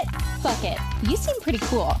know what? Fuck it. You seem pretty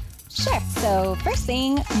cool. Sure. So, first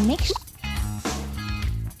thing, make sure...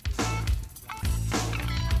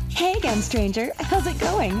 Hey again, stranger. How's it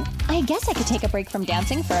going? I guess I could take a break from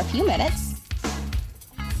dancing for a few minutes.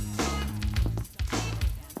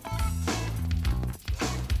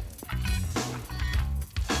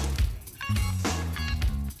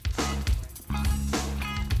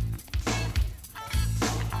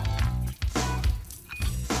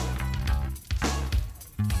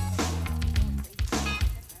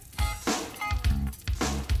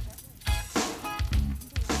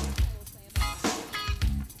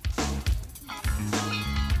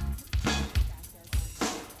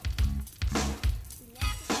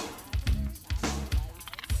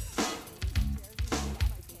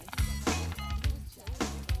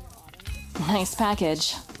 Nice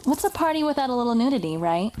package. What's a party without a little nudity,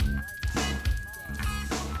 right?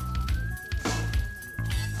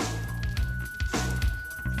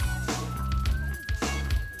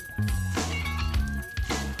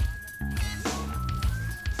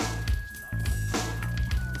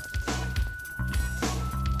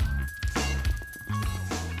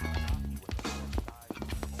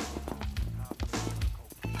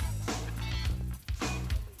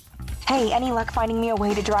 Hey, any luck finding me a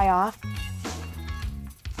way to dry off?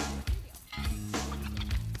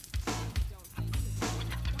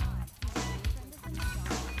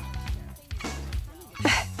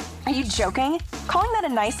 Are you joking? Calling that a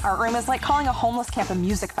nice art room is like calling a homeless camp a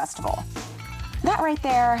music festival. That right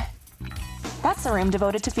there, that's the room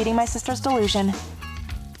devoted to feeding my sister's delusion.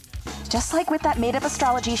 Just like with that made-up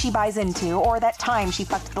astrology she buys into, or that time she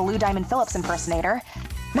fucked the Lou Diamond Phillips impersonator,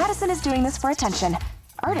 Madison is doing this for attention.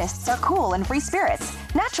 Artists are cool and free spirits.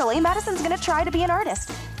 Naturally, Madison's gonna try to be an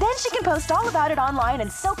artist. Then she can post all about it online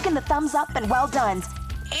and soak in the thumbs up and well done.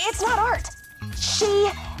 It's not art.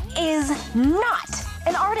 She is not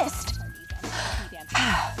an artist.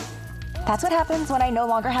 That's what happens when I no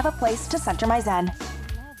longer have a place to center my zen.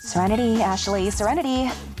 Serenity, Ashley,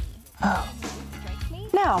 serenity.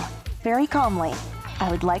 Now, very calmly, I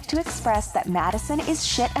would like to express that Madison is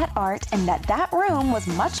shit at art and that room was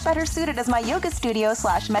much better suited as my yoga studio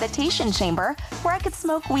 / meditation chamber where I could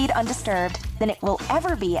smoke weed undisturbed than it will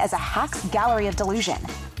ever be as a hack's gallery of delusion.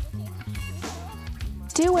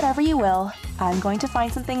 Do whatever you will. I'm going to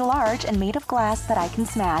find something large and made of glass that I can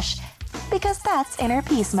smash. Because that's inner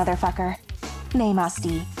peace, motherfucker.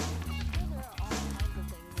 Namaste.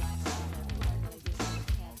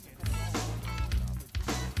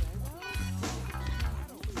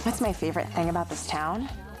 What's my favorite thing about this town?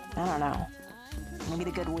 I don't know. Maybe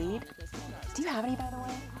the good weed? Do you have any, by the way?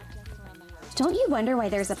 Don't you wonder why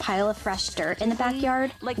there's a pile of fresh dirt in the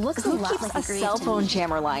backyard? Like, looks who a lot keeps like a a grave cell to phone me.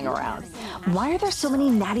 jammer lying around? Why are there so many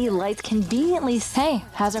natty lights conveniently? Hey,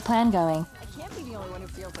 how's our plan going? I can't be the only one who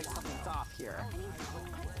feels like something's off here.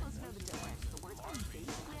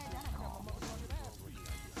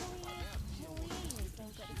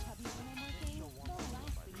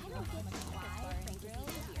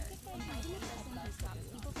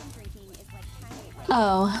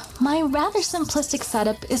 Oh, my rather simplistic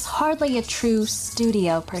setup is hardly a true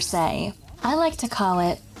studio per se. I like to call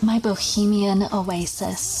it my bohemian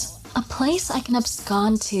oasis. A place I can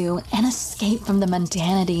abscond to and escape from the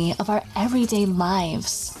mundanity of our everyday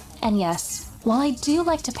lives. And yes, while I do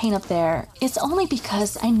like to paint up there, it's only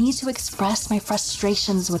because I need to express my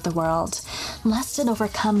frustrations with the world, lest it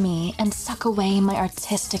overcome me and suck away my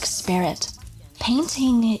artistic spirit.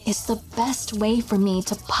 Painting is the best way for me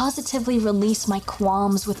to positively release my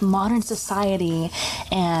qualms with modern society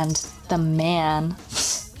and the man.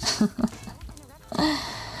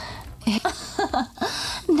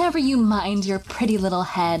 Never you mind your pretty little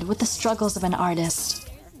head with the struggles of an artist.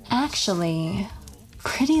 Actually,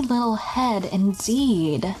 pretty little head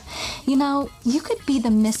indeed. You know, you could be the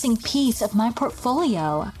missing piece of my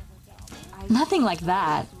portfolio. Nothing like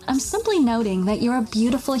that. I'm simply noting that you're a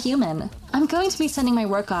beautiful human. I'm going to be sending my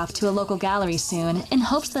work off to a local gallery soon in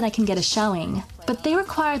hopes that I can get a showing. But they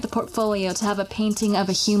require the portfolio to have a painting of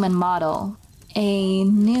a human model. A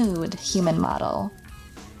nude human model.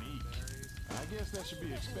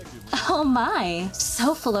 Oh my,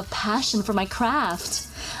 so full of passion for my craft.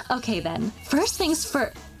 Okay then, first things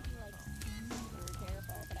first.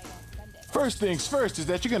 First things first is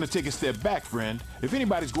that you're gonna take a step back, friend. If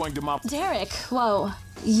anybody's going to Derek, whoa,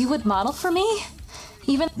 you would model for me?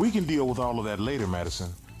 Even— We can deal with all of that later, Madison.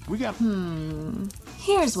 We got—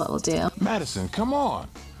 Here's what we'll do. Madison, come on.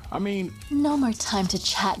 I mean— No more time to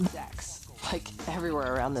chat. Sex. Like,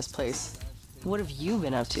 everywhere around this place. What have you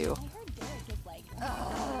been up to?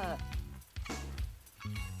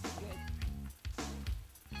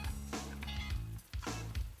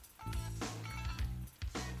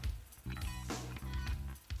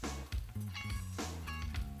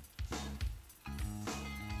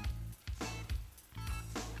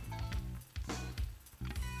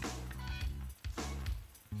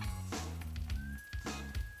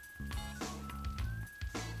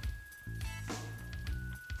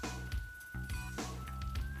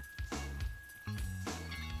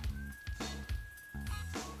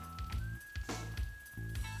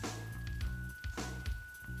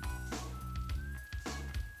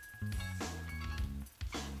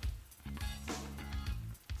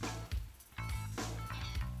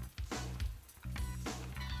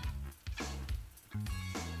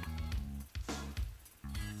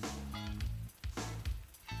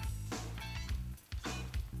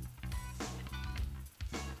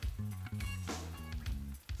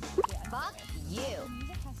 Fuck you.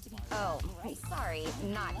 Oh, sorry,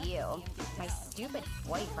 not you. My stupid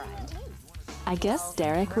boyfriend. I guess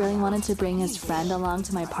Derek really wanted to bring his friend along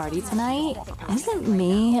to my party tonight. Is it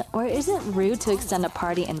me, or is it rude to extend a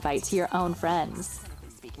party invite to your own friends?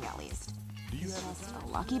 Speaking at least. He's just a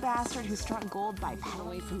lucky bastard who struck gold by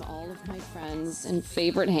Away from all of my friends and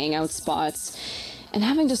favorite hangout spots and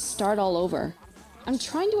having to start all over. I'm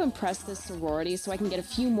trying to impress this sorority so I can get a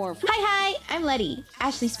few more. Hi, I'm Letty,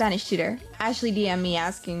 Ashley's Spanish tutor. Ashley DM'd me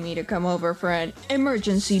asking me to come over for an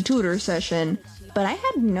emergency tutor session, but I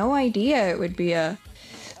had no idea it would be a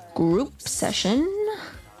group session.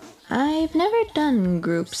 I've never done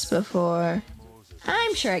groups before.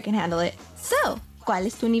 I'm sure I can handle it. So, ¿cuál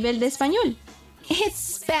es tu nivel de español? It's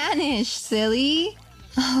Spanish, silly.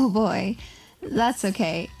 Oh boy, that's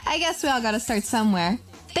okay. I guess we all gotta start somewhere.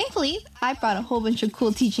 Thankfully, I brought a whole bunch of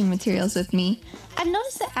cool teaching materials with me. I've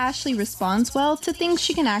noticed that Ashley responds well to things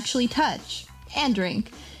she can actually touch and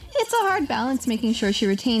drink. It's a hard balance making sure she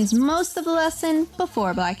retains most of the lesson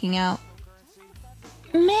before blacking out.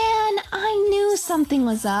 Man, I knew something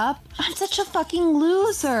was up. I'm such a fucking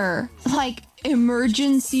loser. Like,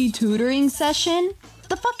 emergency tutoring session?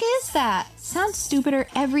 The fuck is that? Sounds stupider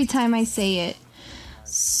every time I say it.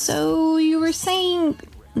 So, you were saying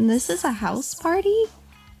this is a house party?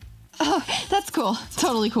 Oh, that's cool.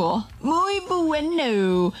 Totally cool. Muy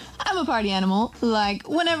bueno. I'm a party animal. Like,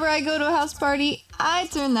 whenever I go to a house party, I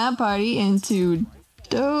turn that party into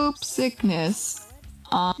dope sickness.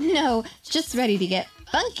 No, just ready to get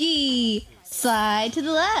funky. Slide to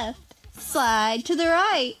the left. Slide to the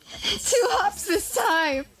right. 2 hops this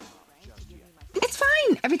time. It's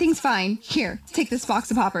fine. Everything's fine. Here, take this box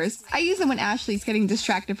of poppers. I use them when Ashley's getting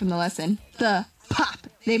distracted from the lesson. The pop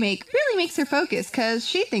they make really makes her focus because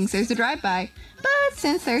she thinks there's a drive-by. But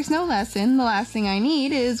since there's no lesson, the last thing I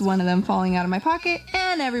need is one of them falling out of my pocket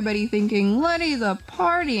and everybody thinking Letty the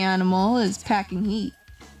party animal is packing heat.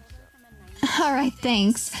 Alright,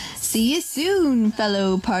 thanks. See you soon,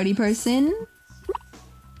 fellow party person.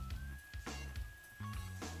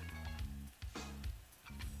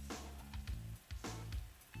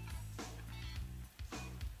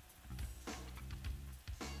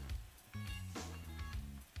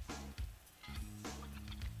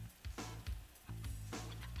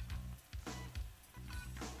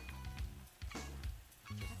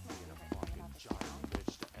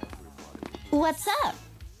 What's up?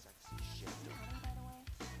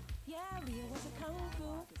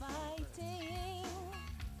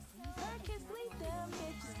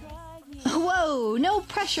 Whoa, no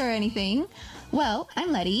pressure or anything. Well,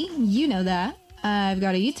 I'm Letty, you know that. I've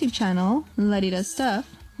got a YouTube channel, Letty Does Stuff,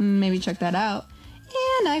 maybe check that out.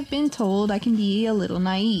 And I've been told I can be a little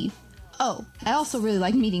naive. Oh, I also really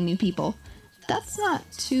like meeting new people. That's not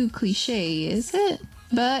too cliche, is it?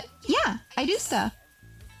 But yeah, I do stuff.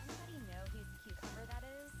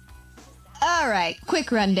 Alright,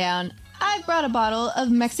 quick rundown. I brought a bottle of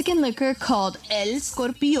Mexican liquor called El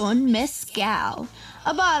Scorpion Mezcal.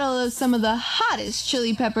 A bottle of some of the hottest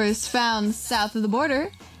chili peppers found south of the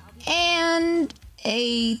border. And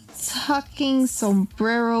a talking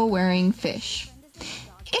sombrero wearing fish.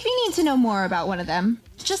 If you need to know more about one of them,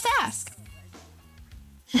 just ask.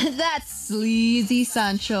 That's sleazy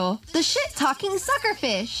Sancho, the shit-talking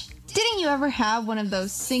suckerfish. Didn't you ever have one of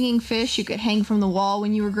those singing fish you could hang from the wall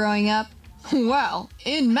when you were growing up? Well,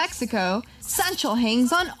 in Mexico, Sancho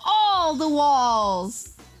hangs on all the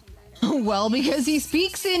walls. Well, because he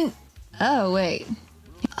speaks in... Oh, wait.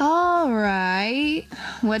 Alright.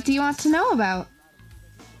 What do you want to know about?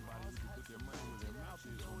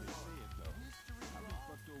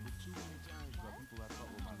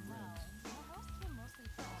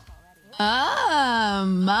 Ah,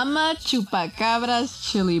 Mama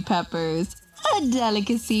Chupacabras chili peppers. A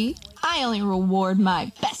delicacy. I only reward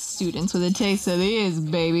my best students with a taste of these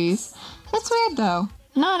babies. It's weird though.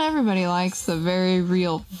 Not everybody likes the very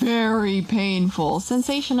real, very painful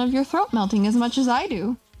sensation of your throat melting as much as I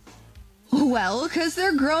do. Well, 'cause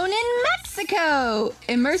they're grown in Mexico!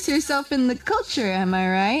 Immerse yourself in the culture, am I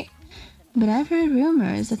right? But I've heard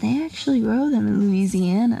rumors that they actually grow them in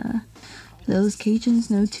Louisiana. Those Cajuns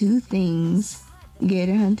know 2 things.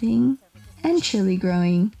 Gator hunting and chili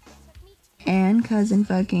growing. And cousin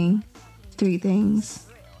fucking. 3 things.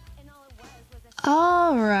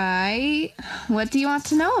 Alright. What do you want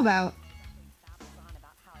to know about?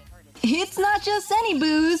 It's not just any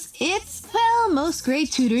booze. It's, well, most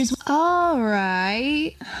great tutors.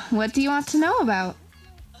 Alright. What do you want to know about?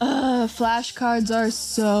 Flashcards are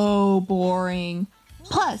so boring.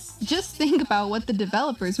 Plus, just think about what the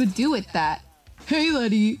developers would do with that. Hey,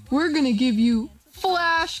 Letty, we're gonna give you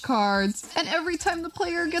flashcards, and every time the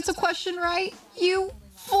player gets a question right, you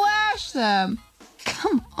flash them.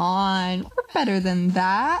 Come on, we're better than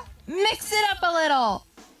that. Mix it up a little.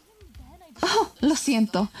 Oh, lo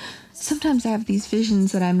siento. Sometimes I have these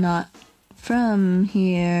visions that I'm not from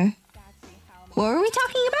here. What were we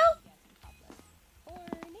talking about?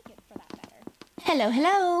 Hello,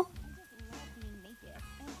 hello.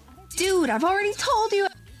 Dude, I've already told you.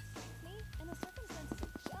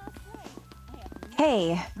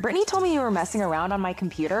 Hey, Brittany told me you were messing around on my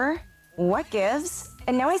computer. What gives?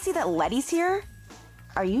 And now I see that Letty's here?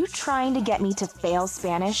 Are you trying to get me to fail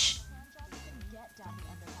Spanish?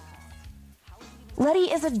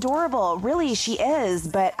 Letty is adorable, really, she is,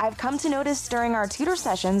 but I've come to notice during our tutor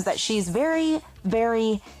sessions that she's very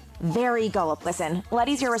gullible. Listen,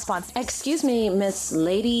 Letty's your response. Excuse me, Miss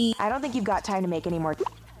Lady. I don't think you've got time to make any more.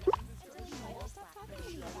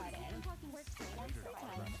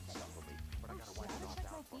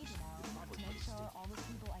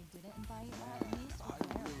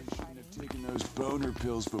 Those boner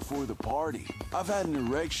pills before the party. I've had an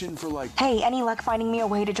erection for like... Hey, any luck finding me a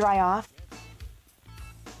way to dry off?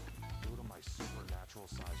 Due to my supernatural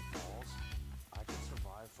sized balls, I can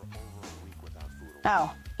survive for over a week without food.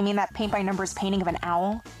 Oh, you mean that paint by numbers painting of an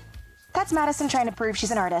owl? That's Madison trying to prove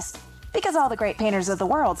she's an artist. Because all the great painters of the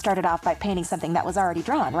world started off by painting something that was already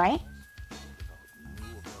drawn, right?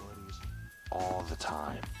 New abilities all the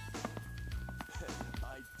time.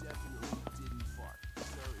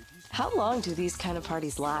 How long do these kind of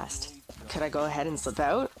parties last? Could I go ahead and slip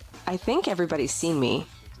out? I think everybody's seen me.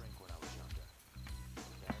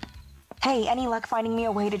 Hey, any luck finding me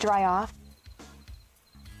a way to dry off?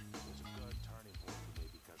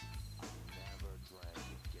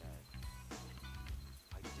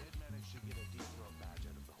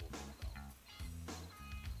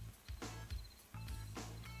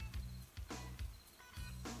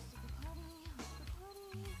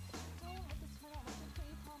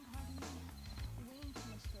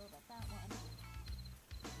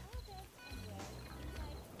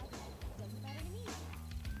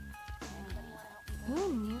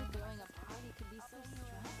 Who knew throwing a party could be so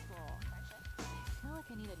stressful? I feel like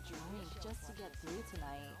I need a drink just to get through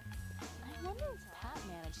tonight. I wonder if Pat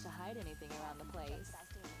managed to hide anything around the place.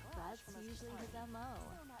 That's usually his MO.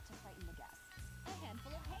 A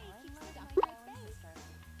handful of hay keeps the doctor at bay.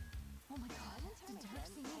 Oh my god, did Dirk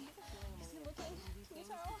see me? Is he looking? Can you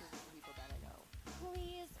tell?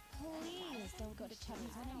 Please don't go to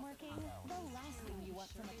Chubby's when I'm working. The last thing you want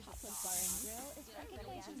from a topless bar and grill is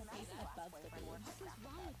recognition face above the board. What is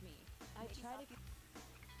wrong with me? I tried to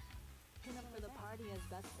clean up for the party as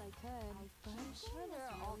best as I could, but I'm sure there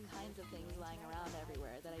are all kinds of things lying around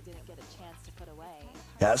everywhere that I didn't get a chance to put away.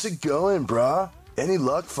 How's it going, brah? Any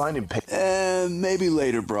luck finding Maybe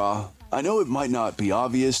later, brah. I know it might not be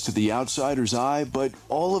obvious to the outsider's eye, but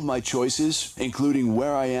all of my choices, including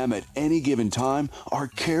where I am at any given time, are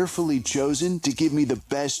carefully chosen to give me the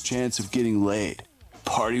best chance of getting laid.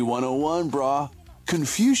 Party 101, brah.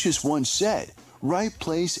 Confucius once said, right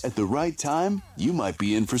place at the right time, you might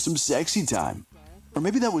be in for some sexy time. Or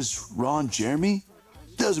maybe that was Ron Jeremy?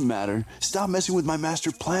 Doesn't matter. Stop messing with my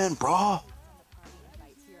master plan, brah.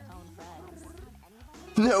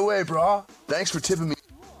 No way, brah. Thanks for tipping me.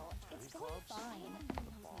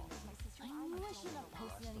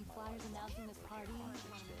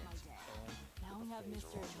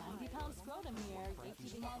 Mr. 90-pound scrotum here,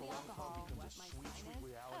 gatekeeping all the alcohol. Not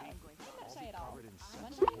shy at all.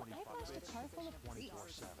 One time, I flashed a car full of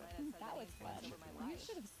creeps. That was fun. You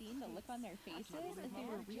should have seen the look on their faces as they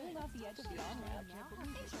were reeling off the edge of the on-ramp.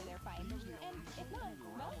 I'm sure they're fine. And if not,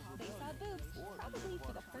 well, they saw boobs, probably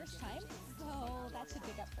for the first time, so that should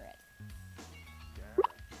make up for it.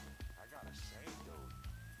 I gotta say, dude,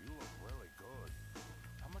 you look really good.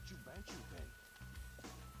 How much you bench, you think?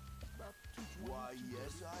 Why,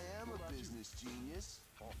 yes, I am a business genius.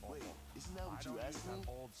 Wait, isn't that what you asked me?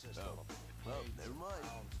 Oh, well, never mind.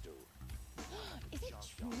 Is it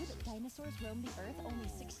true that dinosaurs roamed the Earth only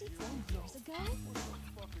 64 years ago?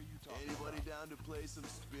 Anybody down to play some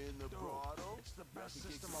spin the throttle? It's the best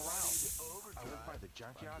system around. I live by the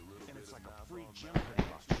junkyard, and it's like a free gym pretty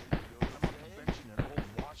much. I'm benching an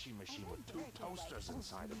old washing machine with 2 toasters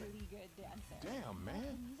inside of it. Damn,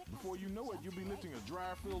 man. Before you know it, you'll be lifting a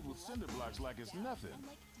dryer filled with cinder blocks like it's nothing.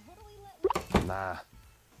 Nah,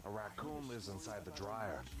 a raccoon lives inside the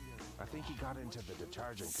dryer. I think he got into the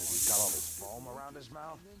detergent because he's got all this foam around his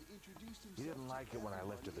mouth. He didn't like it when I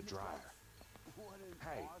lifted the dryer.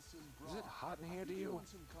 Hey, is it hot in here to you?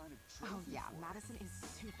 Oh yeah, Madison is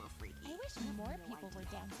super freaky. I wish more people were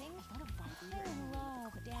dancing. I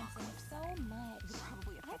love dancing so much.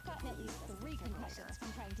 I've gotten at least 3 concussions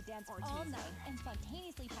from trying to dance all night and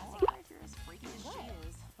spontaneously passing out. You're as freaky as What? she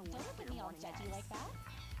is. Don't look at me all judgy like that.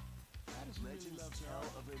 Legends tell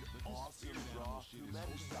of an awesome bra who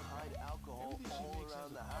managed to hide alcohol all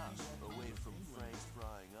around the house, away from Frank's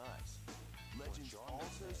prying eyes. Legends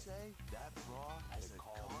also say that bra has a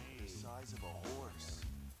cock the size of a horse.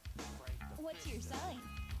 What's your sign?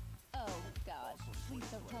 Oh, God. Please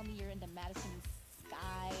don't tell me you're into Madison's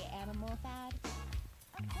sky animal fad.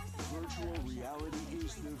 Virtual reality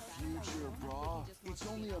is the future, brah. It's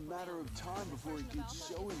only a matter of time before it gets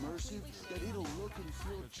so immersive that it'll look and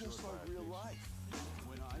feel just like real life.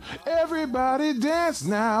 Everybody dance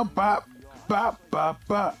now. Bop, bop, bop,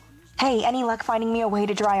 bop. Hey, any luck finding me a way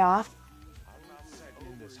to dry off? I'm not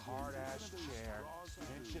sitting in this hard-ass chair,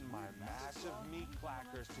 pinching my massive meat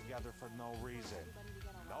clackers together for no reason.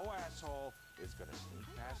 No asshole is gonna sneak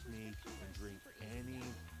past me and drink any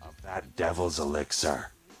of that devil's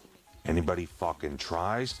elixir. Anybody fucking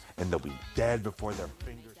tries, and they'll be dead before their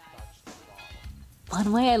fingers touch the bottle.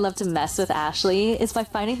 One way I love to mess with Ashley is by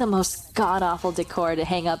finding the most god-awful decor to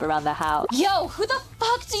hang up around the house. Yo, who the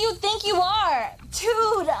fuck do you think you are?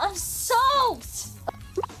 Dude, I'm soaked!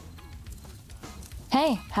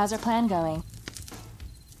 Hey, how's our plan going?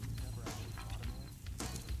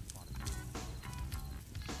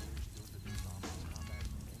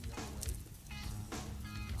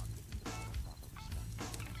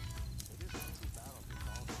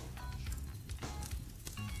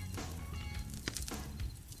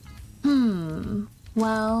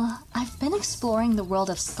 Well, I've been exploring the world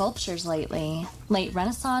of sculptures lately. Late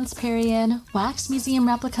Renaissance period, wax museum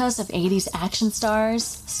replicas of 80s action stars,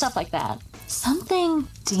 stuff like that. Something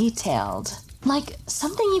detailed. Like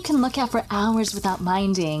something you can look at for hours without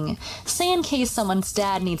minding. Say in case someone's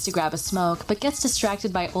dad needs to grab a smoke but gets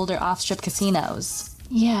distracted by older off-strip casinos.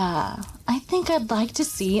 Yeah, I think I'd like to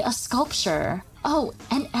see a sculpture. Oh,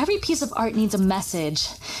 and every piece of art needs a message.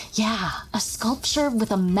 Yeah, a sculpture with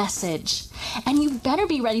a message. And you better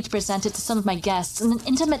be ready to present it to some of my guests in an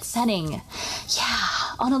intimate setting. Yeah,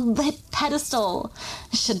 on a lit pedestal.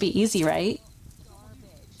 Should be easy, right?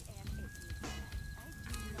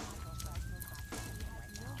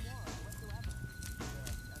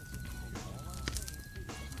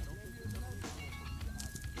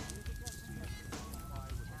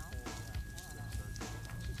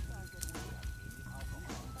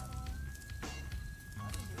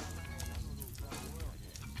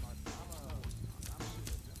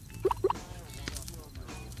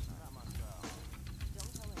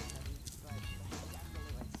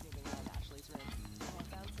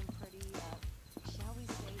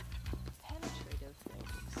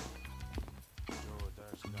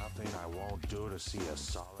 I won't do to see a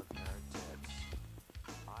solid pair of tits.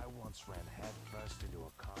 I once ran headfirst into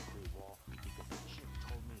a concrete wall because the chick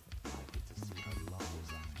told me I get to see her love was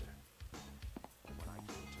after. And when I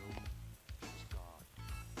came to, she was gone.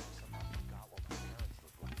 I somehow forgot what my parents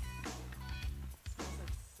looked like. Smells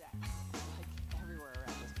like sex. Like everywhere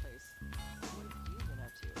around this place. What have you been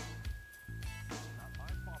up to? It's not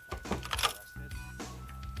my fault I got arrested.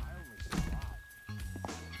 I only survived.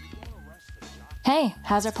 You don't arrest the jock. Hey,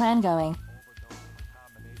 how's our plan going?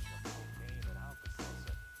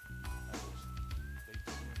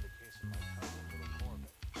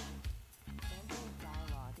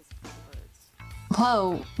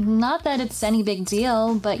 Whoa, not that it's any big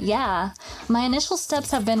deal, but yeah. My initial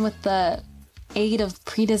steps have been with the aid of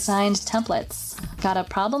pre-designed templates. Got a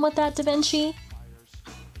problem with that, Da Vinci?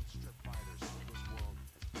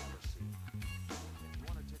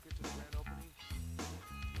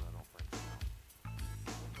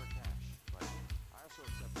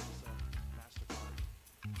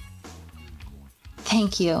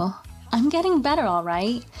 Thank you. I'm getting better, all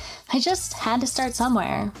right. I just had to start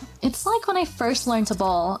somewhere. It's like when I first learned to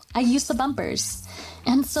bowl, I used the bumpers.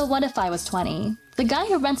 And so what if I was 20? The guy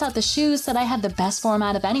who rents out the shoes said I had the best form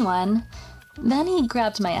out of anyone. Then he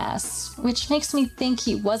grabbed my ass, which makes me think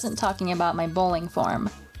he wasn't talking about my bowling form.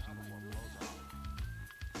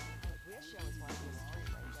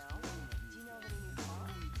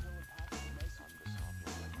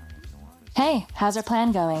 Hey, how's our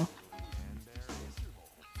plan going?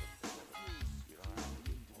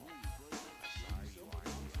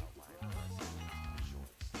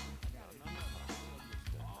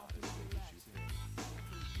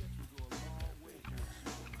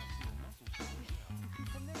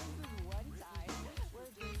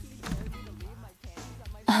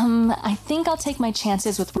 I think I'll take my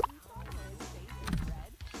chances with...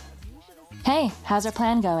 Hey, how's our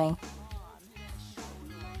plan going?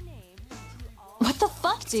 What the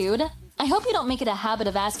fuck, dude? I hope you don't make it a habit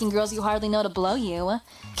of asking girls you hardly know to blow you.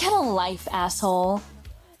 Get a life, asshole.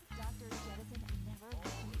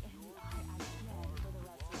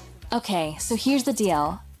 Okay, so here's the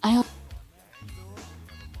deal.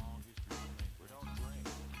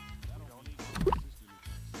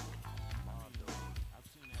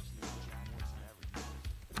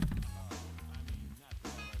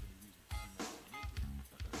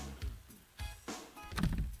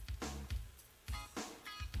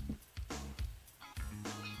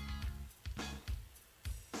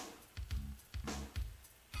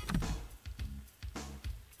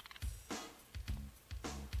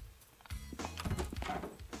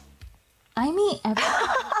 I meet every...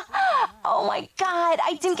 Oh my god,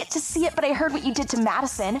 I didn't get to see it, but I heard what you did to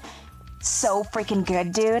Madison. So freaking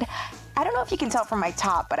good, dude. I don't know if you can tell from my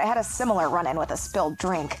top, but I had a similar run-in with a spilled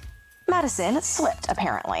drink. Madison slipped,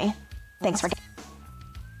 apparently. Thanks for...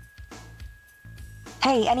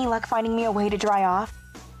 Hey, any luck finding me a way to dry off?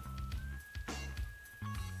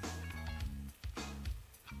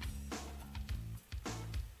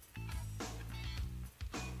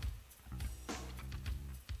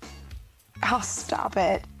 Oh, stop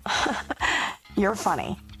it. You're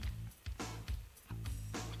funny.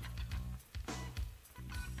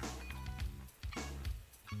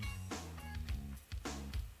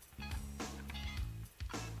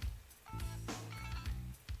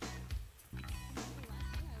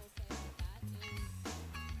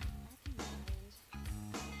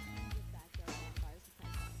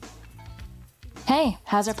 Hey,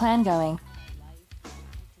 how's our plan going?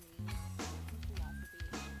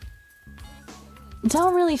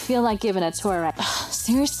 Don't really feel like giving a tour right.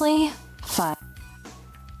 Seriously? Fine.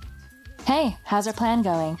 Hey, how's our plan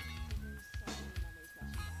going?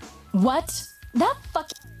 What? That fuck.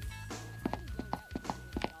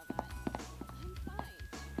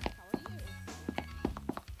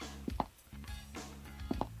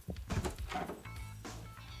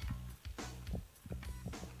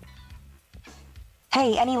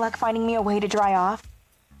 Hey, any luck finding me a way to dry off?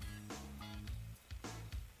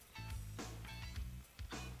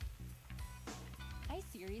 I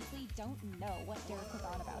seriously don't know what Derek was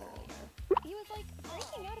on about earlier. He was like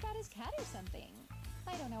freaking out about his cat or something.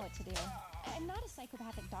 I don't know what to do. I'm not a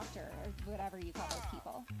psychopathic doctor or whatever you call those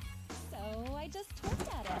people. So I just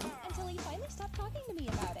tweaked at him until he finally stopped talking to me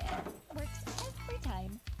about it. Works every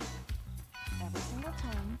time. Every single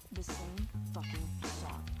time, the same fucking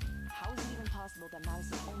song. How is it even possible that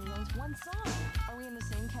Madison only owns one song? Are we in the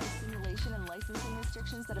same kind of simulation and licensing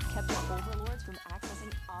restrictions that have kept our overlords from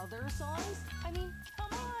accessing other songs? I mean, come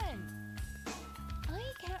on! I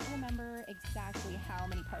can't remember exactly how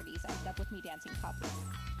many parties ended up with me dancing topless.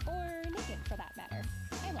 Or naked, for that matter.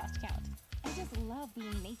 I lost count. I just love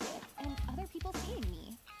being naked and other people seeing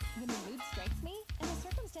me. When the mood strikes me and the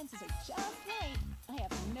circumstances are just right, I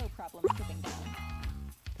have no problem stripping down.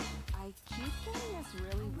 I keep getting this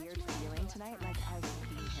really weird feeling tonight like I've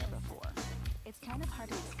been here before. It's kind of hard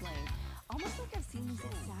to explain. Almost like I've seen these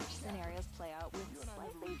exact scenarios play out with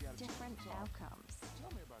slightly different outcomes. Tell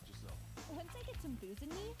me about yourself. Once I get some booze in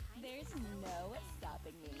me, there's no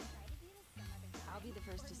stopping me. I'll be the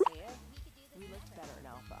first to say it. We looked better in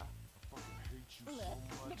Alpha. Look,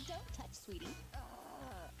 but don't touch, sweetie.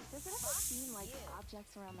 Does it ever seem like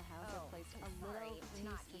objects around the house are placed a little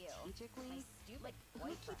too strategically? Like, who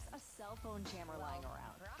keeps a cell phone jammer lying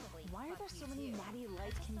around? Why are there so many natty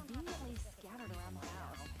lights conveniently scattered around the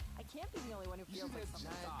house? I can't be the only one who You feels see like that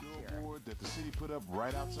something's off giant here. billboard that the city put up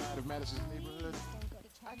right outside of Madison's neighborhood?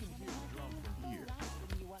 I can hear the drum from here.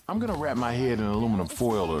 I'm gonna wrap my head in aluminum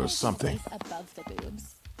foil or something. Above the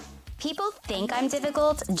boobs. People think I'm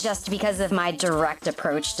difficult just because of my direct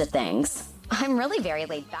approach to things. I'm really very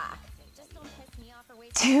laid back.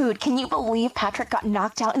 Dude, can you believe Patrick got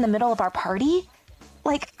knocked out in the middle of our party?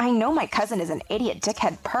 Like, I know my cousin is an idiot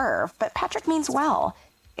dickhead perv, but Patrick means well.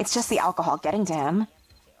 It's just the alcohol getting to him.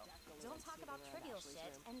 Don't talk about trivial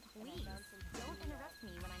shit, and please, don't interrupt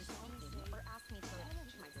me when I'm speaking or ask me to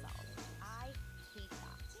repeat myself. I hate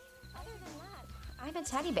that. Other than that, I'm a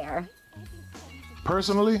teddy bear.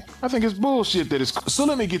 Personally, I think it's bullshit that it's... So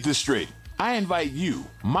let me get this straight. I invite you,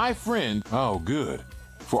 my friend... Oh, good.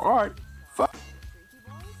 For art? Fuck.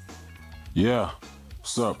 Yeah.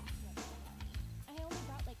 What's up? I only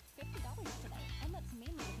brought like $50 tonight, and that's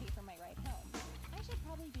mainly to pay for my ride home. I should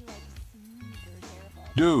probably be like super careful.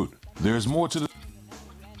 Dude, there's more to the...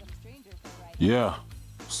 Yeah.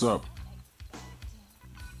 What's up?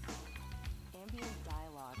 Ambient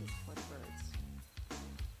dialogue is for the birds.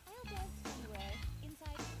 I'll dance anywhere,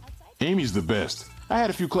 inside, outside. Amy's the best. I had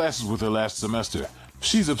a few classes with her last semester.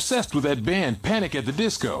 She's obsessed with that band Panic at the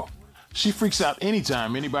Disco. She freaks out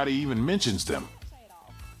anytime anybody even mentions them.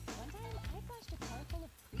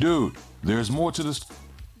 Dude, there's more to this.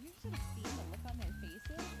 You should have seen the look on their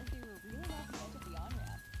faces as they were reeling off the edge of the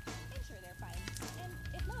on-ramp. I'm sure they're fine. And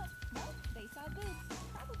if not, well, they saw boobs.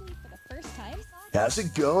 Probably for the first time. How's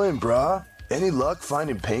it going, brah? Any luck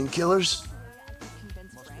finding painkillers?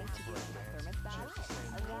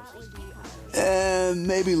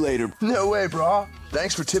 Maybe later. No way, brah.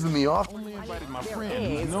 Thanks for tipping me off. Only invited my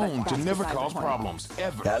friend who's known to never cause problems,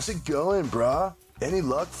 ever. How's it going, brah? Any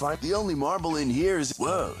luck? Find the only marble in here is.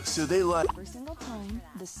 Whoa, so they like. Every single time,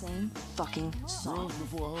 the same fucking song.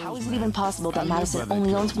 How is it even possible that Madison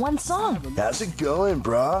only owns one song? How's it going,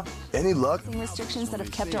 brah? Any luck? Restrictions that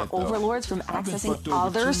have kept our overlords from accessing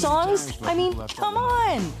other songs? I mean, come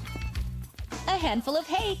on! A handful of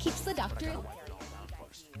hay keeps the doctor.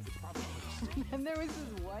 And there was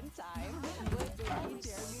this one time.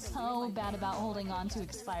 So bad about holding on to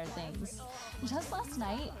expired things. Just last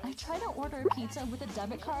night, I tried to order a pizza with a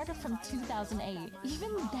debit card from 2008. Even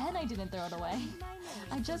then, I didn't throw it away.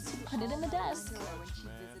 I just put it in the desk.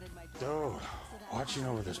 Dude, watching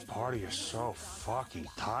over this party is so fucking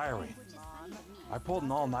tiring. I pulled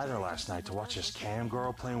an all-nighter last night to watch this cam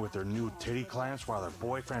girl playing with her new titty clamps while her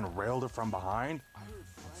boyfriend railed her from behind. I'm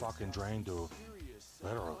fucking drained, dude.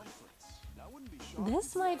 Literally.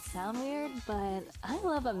 This might sound weird, but I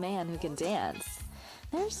love a man who can dance.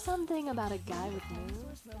 There's something about a guy with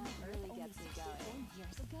moves that really gets me going.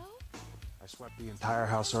 Years ago? I swept the entire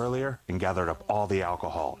house earlier and gathered up all the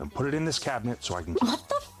alcohol and put it in this cabinet so I can... What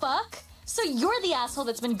the fuck? So you're the asshole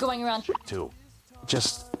that's been going around... Too.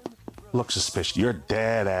 Just look suspicious. You're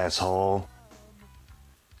dead, asshole.